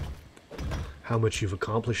 so... How much you've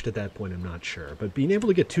accomplished at that point, I'm not sure. But being able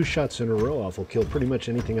to get 2 shots in a row off will kill pretty much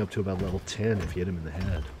anything up to about level 10 if you hit him in the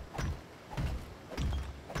head.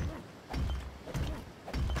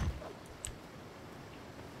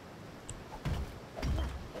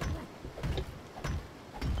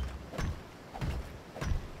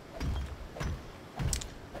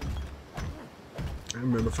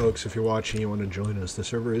 Remember, folks, if you're watching, you want to join us. The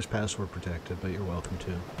server is password protected, but you're welcome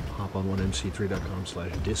to. Hop on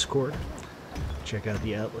 1mc3.com/discord. Check out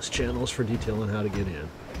the Atlas channels for detail on how to get in.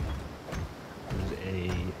 There's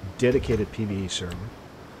a dedicated PvE server.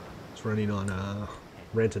 It's running on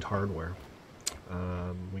rented hardware.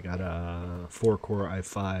 We got a 4-core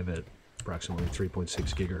i5 at approximately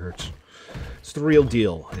 3.6 gigahertz. It's the real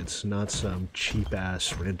deal. It's not some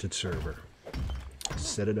cheap-ass rented server.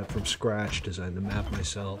 Set it up from scratch, designed the map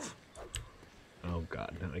myself. Oh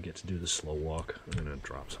god, now I get to do the slow walk. I'm gonna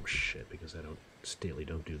drop some shit because I don't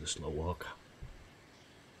do the slow walk.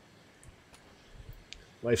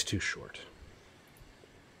 Life's too short.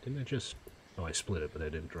 Didn't I just... oh, I split it, but I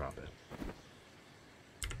didn't drop it.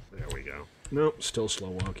 There we go. Nope, still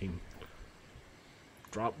slow walking.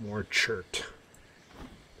 Drop more chert.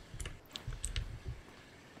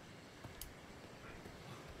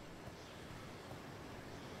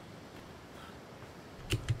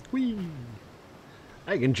 Whee!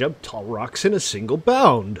 I can jump tall rocks in a single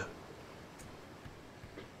bound.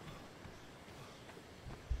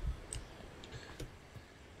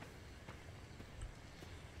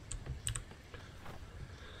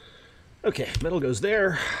 Okay, metal goes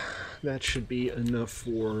there. That should be enough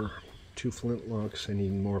for 2 flintlocks. I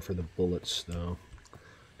need more for the bullets, though.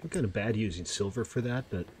 I'm kind of bad using silver for that,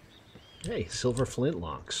 but hey, silver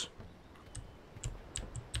flintlocks.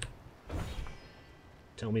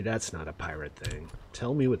 Tell me that's not a pirate thing.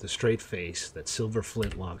 Tell me with a straight face that silver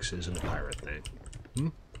flintlocks isn't a pirate thing. Hmm?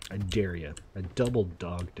 I dare you. I double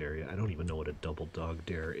dog dare you. I don't even know what a double dog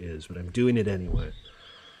dare is, but I'm doing it anyway.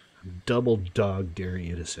 I'm double dog daring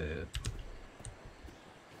you to say it.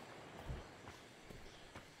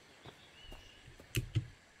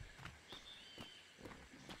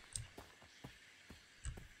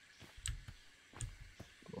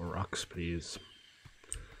 More rocks, please.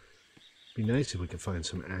 Be nice if we could find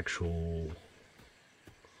some actual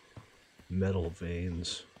metal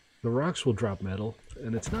veins. The rocks will drop metal,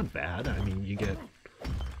 and it's not bad. I mean, you get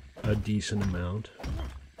a decent amount.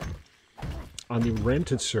 On the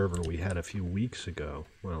rented server we had a few weeks ago,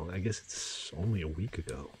 well, I guess it's only a week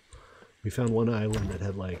ago, we found one island that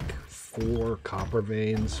had like 4 copper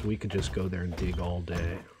veins. We could just go there and dig all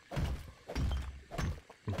day.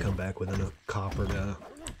 And come back with enough copper to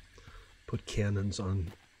put cannons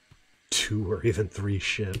on 2 or even 3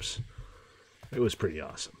 ships. It was pretty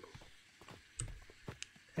awesome.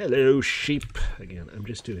 Hello, sheep. Again, I'm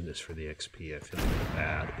just doing this for the XP. I feel like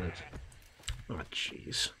bad, but... oh,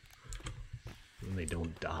 jeez. And they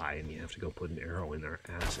don't die, and you have to go put an arrow in their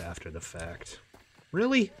ass after the fact.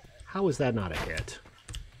 Really? How is that not a hit?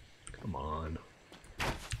 Come on.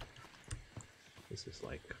 This is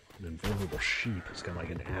like an invulnerable sheep. It's got like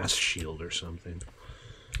an ass shield or something.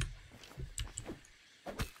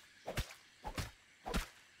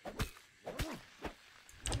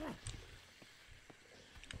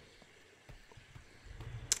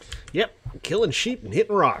 Yep, killing sheep and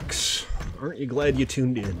hitting rocks. Aren't you glad you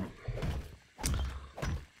tuned in?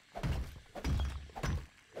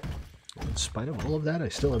 In spite of all of that, I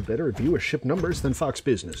still have better viewership numbers than Fox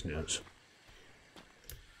Business News.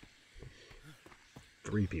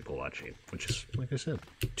 3 people watching, which is, like I said,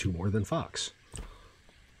 2 more than Fox.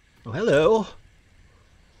 Oh, hello.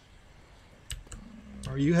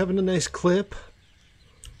 Are you having a nice clip?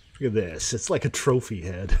 Look at this. It's like a trophy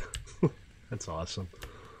head. That's awesome.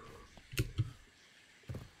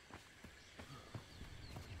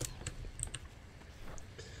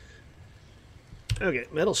 Okay,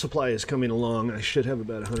 metal supply is coming along. I should have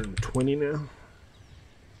about 120 now.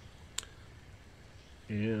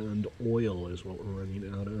 And oil is what we're running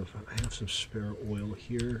out of. I have some spare oil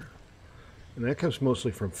here. And that comes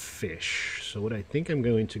mostly from fish. So what I think I'm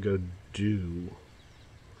going to go do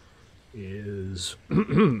is,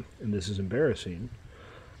 and this is embarrassing,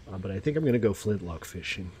 but I think I'm going to go flintlock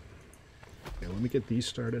fishing. Okay, let me get these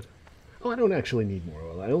started. Oh, I don't actually need more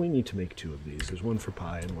oil. I only need to make 2 of these. There's one for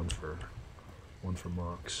pie and one for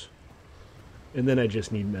Mox. And then I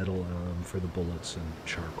just need metal for the bullets and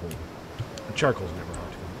charcoal. The charcoal's never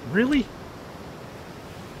hard to come. Really?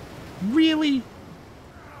 Really?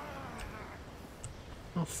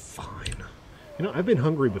 Oh, fine. You know, I've been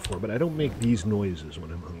hungry before, but I don't make these noises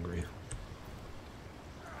when I'm hungry.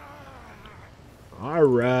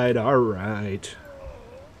 Alright, alright.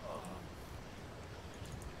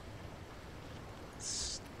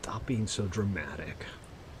 Stop being so dramatic.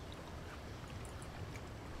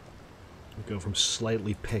 We go from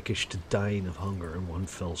slightly peckish to dying of hunger in one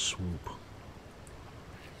fell swoop.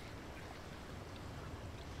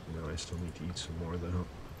 No, I still need to eat some more, though.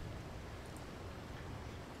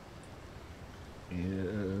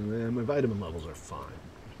 And my vitamin levels are fine.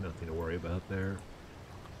 There's nothing to worry about there.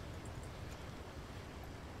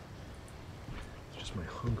 It's just my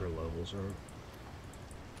hunger levels are...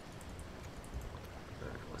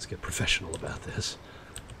 Alright, let's get professional about this.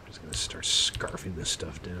 I'm just going to start scarfing this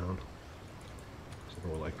stuff down.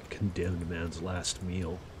 Or like a condemned man's last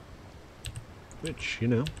meal. Which, you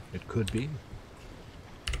know, it could be.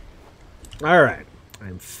 Alright.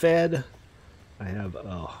 I'm fed. I have,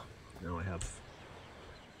 oh, now I have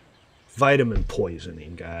vitamin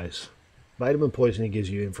poisoning, guys. Vitamin poisoning gives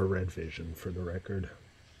you infrared vision, for the record.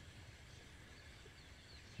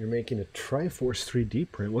 You're making a Triforce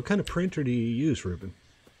 3D print. What kind of printer do you use, Ruben?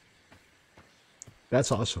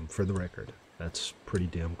 That's awesome, for the record. That's pretty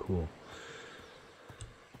damn cool.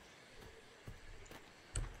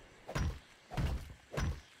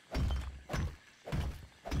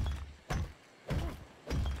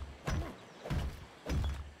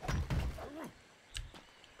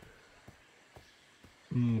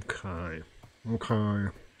 Okay.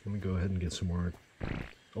 Let me go ahead and get some more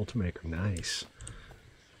Ultimaker. Nice.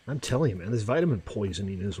 I'm telling you, man, this vitamin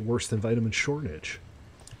poisoning is worse than vitamin shortage.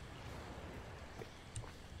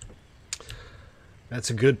 That's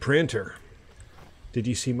a good printer. Did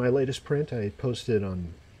you see my latest print? I posted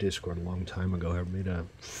on Discord a long time ago. I made a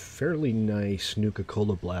fairly nice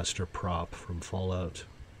Nuka-Cola Blaster prop from Fallout.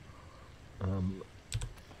 I'm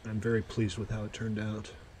very pleased with how it turned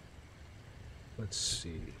out. Let's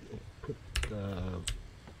see. We'll put the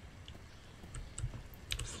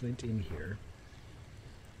flint in here.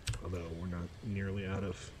 Although we're not nearly out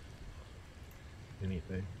of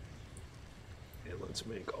anything. And let's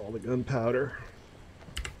make all the gunpowder.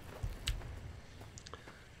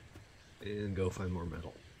 And go find more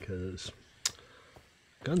metal. Because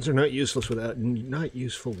guns are not useful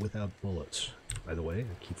without bullets. By the way,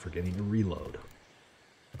 I keep forgetting to reload.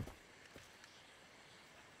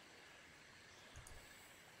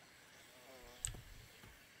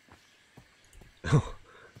 Oh,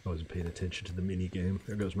 I wasn't paying attention to the mini game.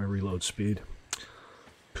 There goes my reload speed.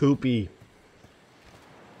 Poopy.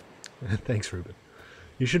 Thanks, Ruben.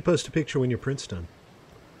 You should post a picture when your print's done.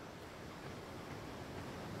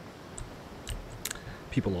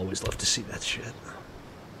 People always love to see that shit.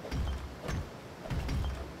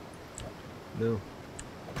 No.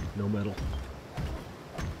 No metal.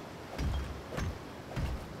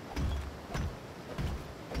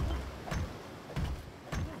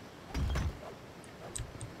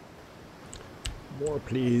 More,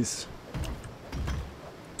 please.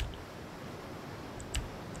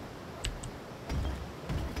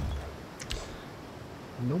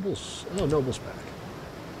 Noble's... Oh, Noble's back.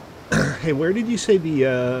 Hey, where did you say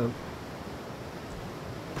the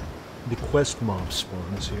quest mob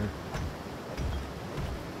spawns here?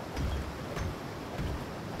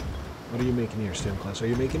 What are you making in your STEM class? Are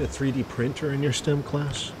you making a 3D printer in your STEM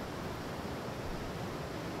class?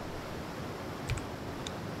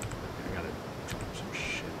 I gotta drop some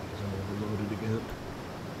shit because I'm overloaded again.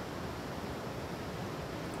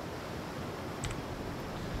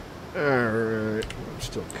 Alright, I'm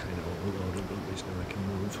still kind of overloaded, but at least now I can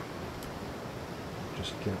move.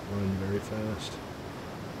 Just can't run very fast.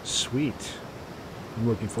 Sweet. I'm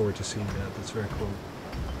looking forward to seeing that. That's very cool.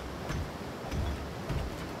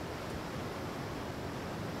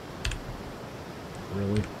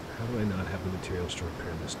 Really? How do I not have the materials to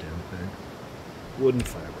repair this damn thing? Wooden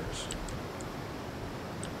fibers.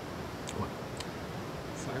 Well,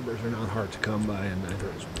 fibers are not hard to come by, and neither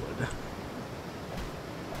is wood.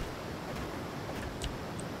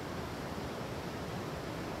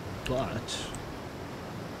 But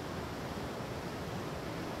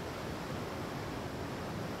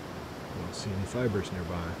I don't see any fibers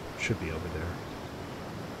nearby. Should be over there.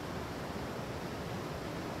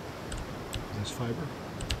 Is this fiber?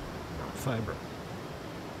 Not fiber.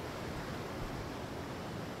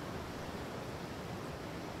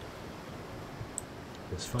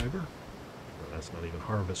 This fiber? Well, that's not even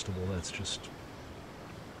harvestable. That's just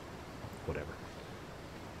whatever.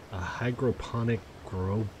 A hydroponic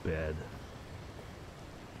grow bed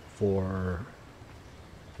for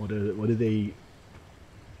what did they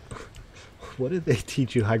what did they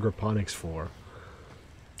teach you hydroponics for?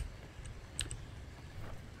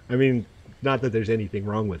 I mean, not that there's anything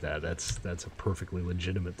wrong with that. That's a perfectly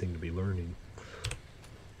legitimate thing to be learning.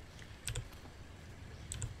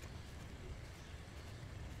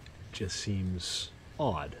 Just seems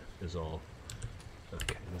odd is all.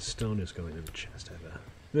 Okay, the stone is going in the chest. I have a...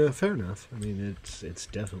 Yeah, fair enough. I mean, it's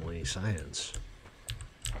definitely science.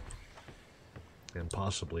 And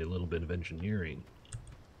possibly a little bit of engineering.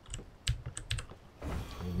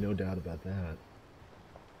 I mean, no doubt about that.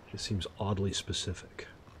 Just seems oddly specific.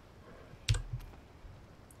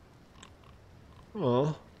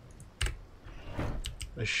 Oh,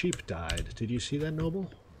 a sheep died. Did you see that, Noble?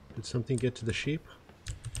 Did something get to the sheep?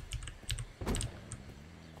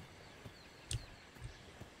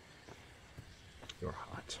 You're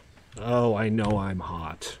hot. Oh, I know I'm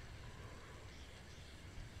hot.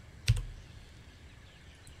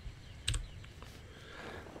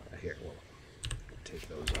 Here, we'll take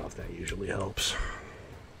those off. That usually helps.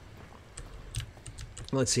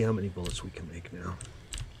 Let's see how many bullets we can make now.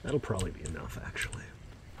 That'll probably be enough, actually.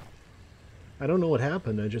 I don't know what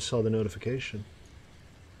happened. I just saw the notification.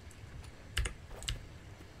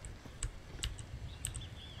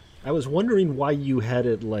 I was wondering why you had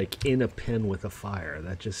it, like, in a pen with a fire.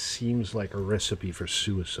 That just seems like a recipe for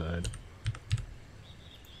suicide.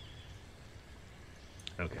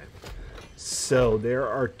 Okay. So, there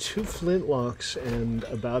are 2 flintlocks and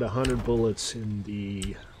about 100 bullets in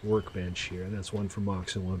the workbench here. That's one for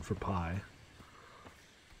Mox and one for Pi.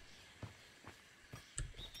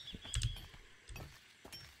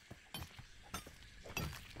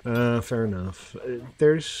 Fair enough.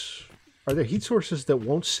 Are there heat sources that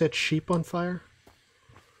won't set sheep on fire?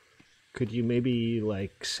 Could you maybe,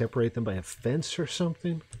 like, separate them by a fence or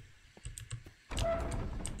something?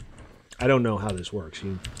 I don't know how this works.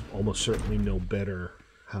 You almost certainly know better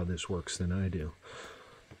how this works than I do.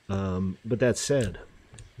 But that said,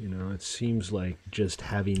 you know, it seems like just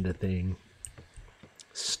having the thing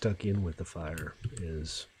stuck in with the fire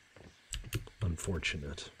is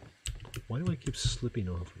unfortunate. Why do I keep slipping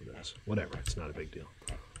off of this? Whatever, it's not a big deal.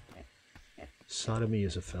 Sodomy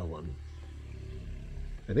is a felon.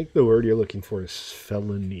 I think the word you're looking for is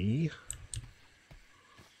felony.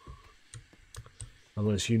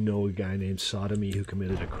 Unless you know a guy named Sodomy who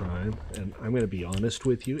committed a crime. And I'm going to be honest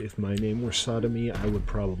with you, if my name were Sodomy, I would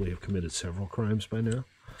probably have committed several crimes by now.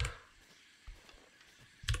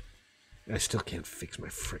 I still can't fix my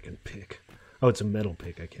frickin' pick. Oh, it's a metal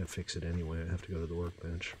pick. I can't fix it anyway. I have to go to the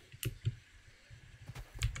workbench.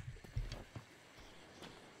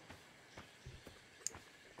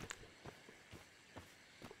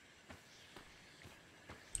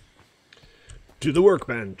 To the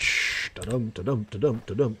workbench. Da-dum, da-dum, da-dum,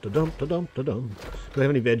 da-dum, da-dum, da-dum, da-dum. Do I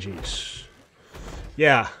have any veggies?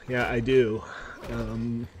 Yeah, I do.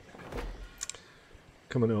 Come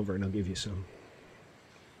on over and I'll give you some.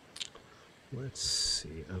 Let's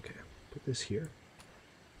see. Okay, put this here.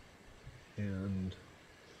 And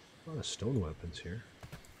a lot of stone weapons here.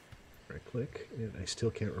 Right click, and I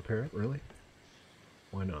still can't repair it, really?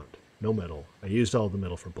 Why not? No metal. I used all the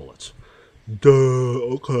metal for bullets. Duh,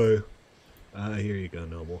 okay. Here you go,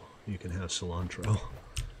 Noble. You can have cilantro.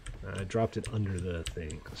 I dropped it under the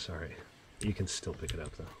thing. Sorry. You can still pick it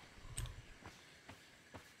up, though.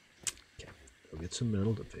 Okay. Go get some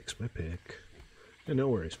metal to fix my pick. And no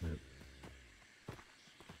worries, man.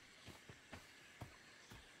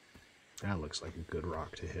 That looks like a good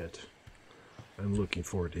rock to hit. I'm looking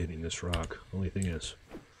forward to hitting this rock. Only thing is,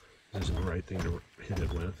 this isn't the right thing to hit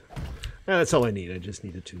it with. That's all I need. I just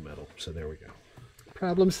needed 2 metal. So there we go.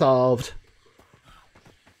 Problem solved.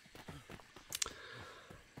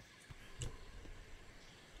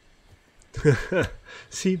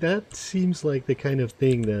 See, that seems like the kind of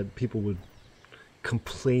thing that people would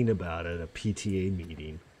complain about at a PTA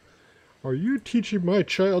meeting. Are you teaching my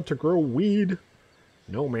child to grow weed?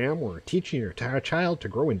 No, ma'am, we're teaching your child to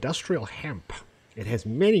grow industrial hemp. It has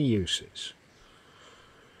many uses.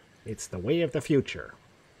 It's the way of the future.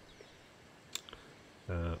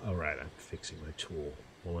 Alright, I'm fixing my tool.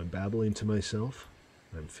 While I'm babbling to myself,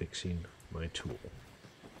 I'm fixing my tool.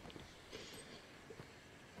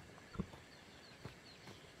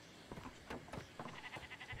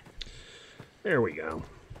 There we go.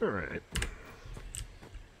 Alright.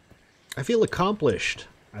 I feel accomplished.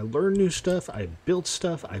 I learned new stuff. I built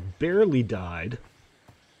stuff. I barely died.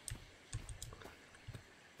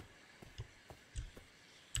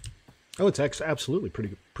 Oh, it's absolutely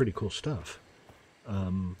pretty cool stuff.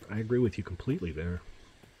 I agree with you completely there.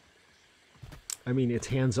 I mean, it's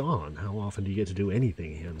hands-on. How often do you get to do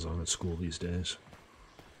anything hands-on at school these days?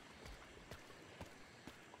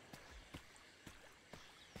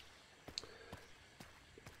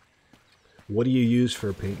 What do you use for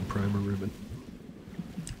a paint and primer, Ruben?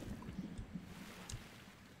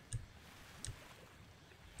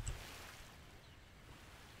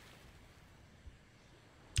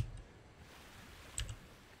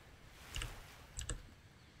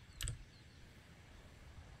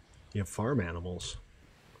 You have farm animals.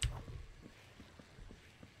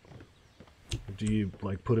 Do you,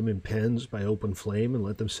 like, put them in pens by open flame and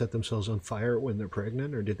let them set themselves on fire when they're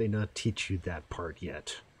pregnant, or did they not teach you that part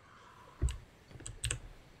yet?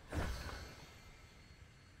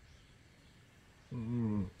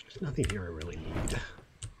 There's nothing here I really need.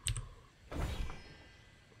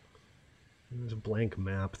 There's a blank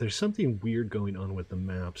map. There's something weird going on with the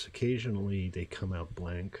maps. Occasionally they come out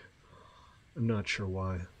blank. I'm not sure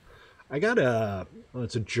why. I got a... Oh,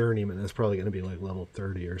 it's a journeyman. That's probably going to be like level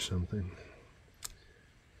 30 or something.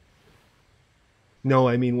 No,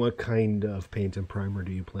 I mean, what kind of paint and primer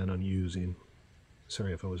do you plan on using?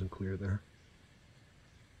 Sorry if I wasn't clear there.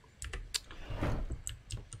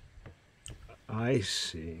 I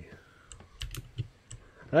see.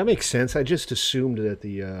 That makes sense. I just assumed that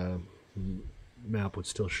the map would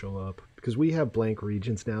still show up. Because we have blank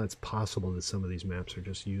regions now, it's possible that some of these maps are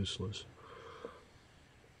just useless.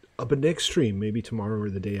 But next stream, maybe tomorrow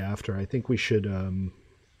or the day after, I think we should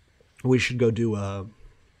go do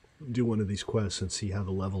one of these quests and see how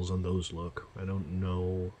the levels on those look. I don't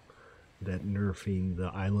know that nerfing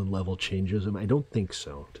the island level changes them. I don't think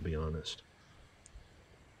so, to be honest.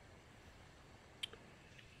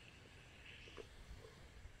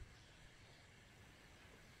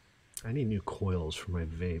 I need new coils for my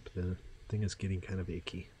vape. The thing is getting kind of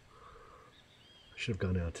icky. I should have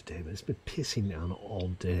gone out today, but it's been pissing down all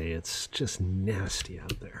day. It's just nasty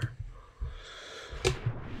out there.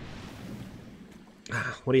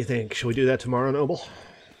 What do you think? Shall we do that tomorrow, Noble?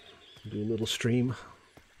 Do a little stream.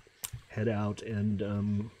 Head out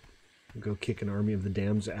and go kick an army of the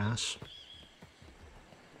damned's ass.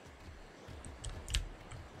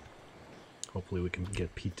 Hopefully we can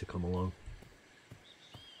get Pete to come along.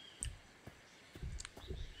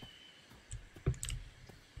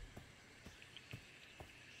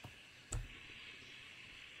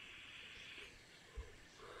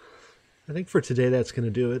 I think for today that's going to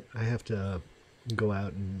do it. I have to go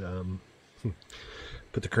out and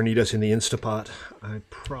put the carnitas in the Instapot. I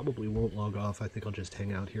probably won't log off. I think I'll just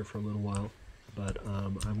hang out here for a little while. But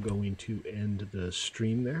I'm going to end the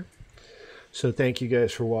stream there. So thank you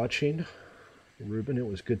guys for watching. Ruben, it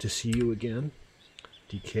was good to see you again.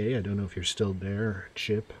 DK, I don't know if you're still there.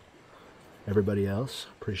 Chip, everybody else,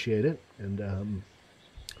 appreciate it. And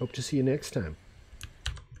hope to see you next time.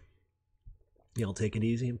 Y'all take it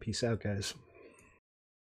easy and peace out, guys.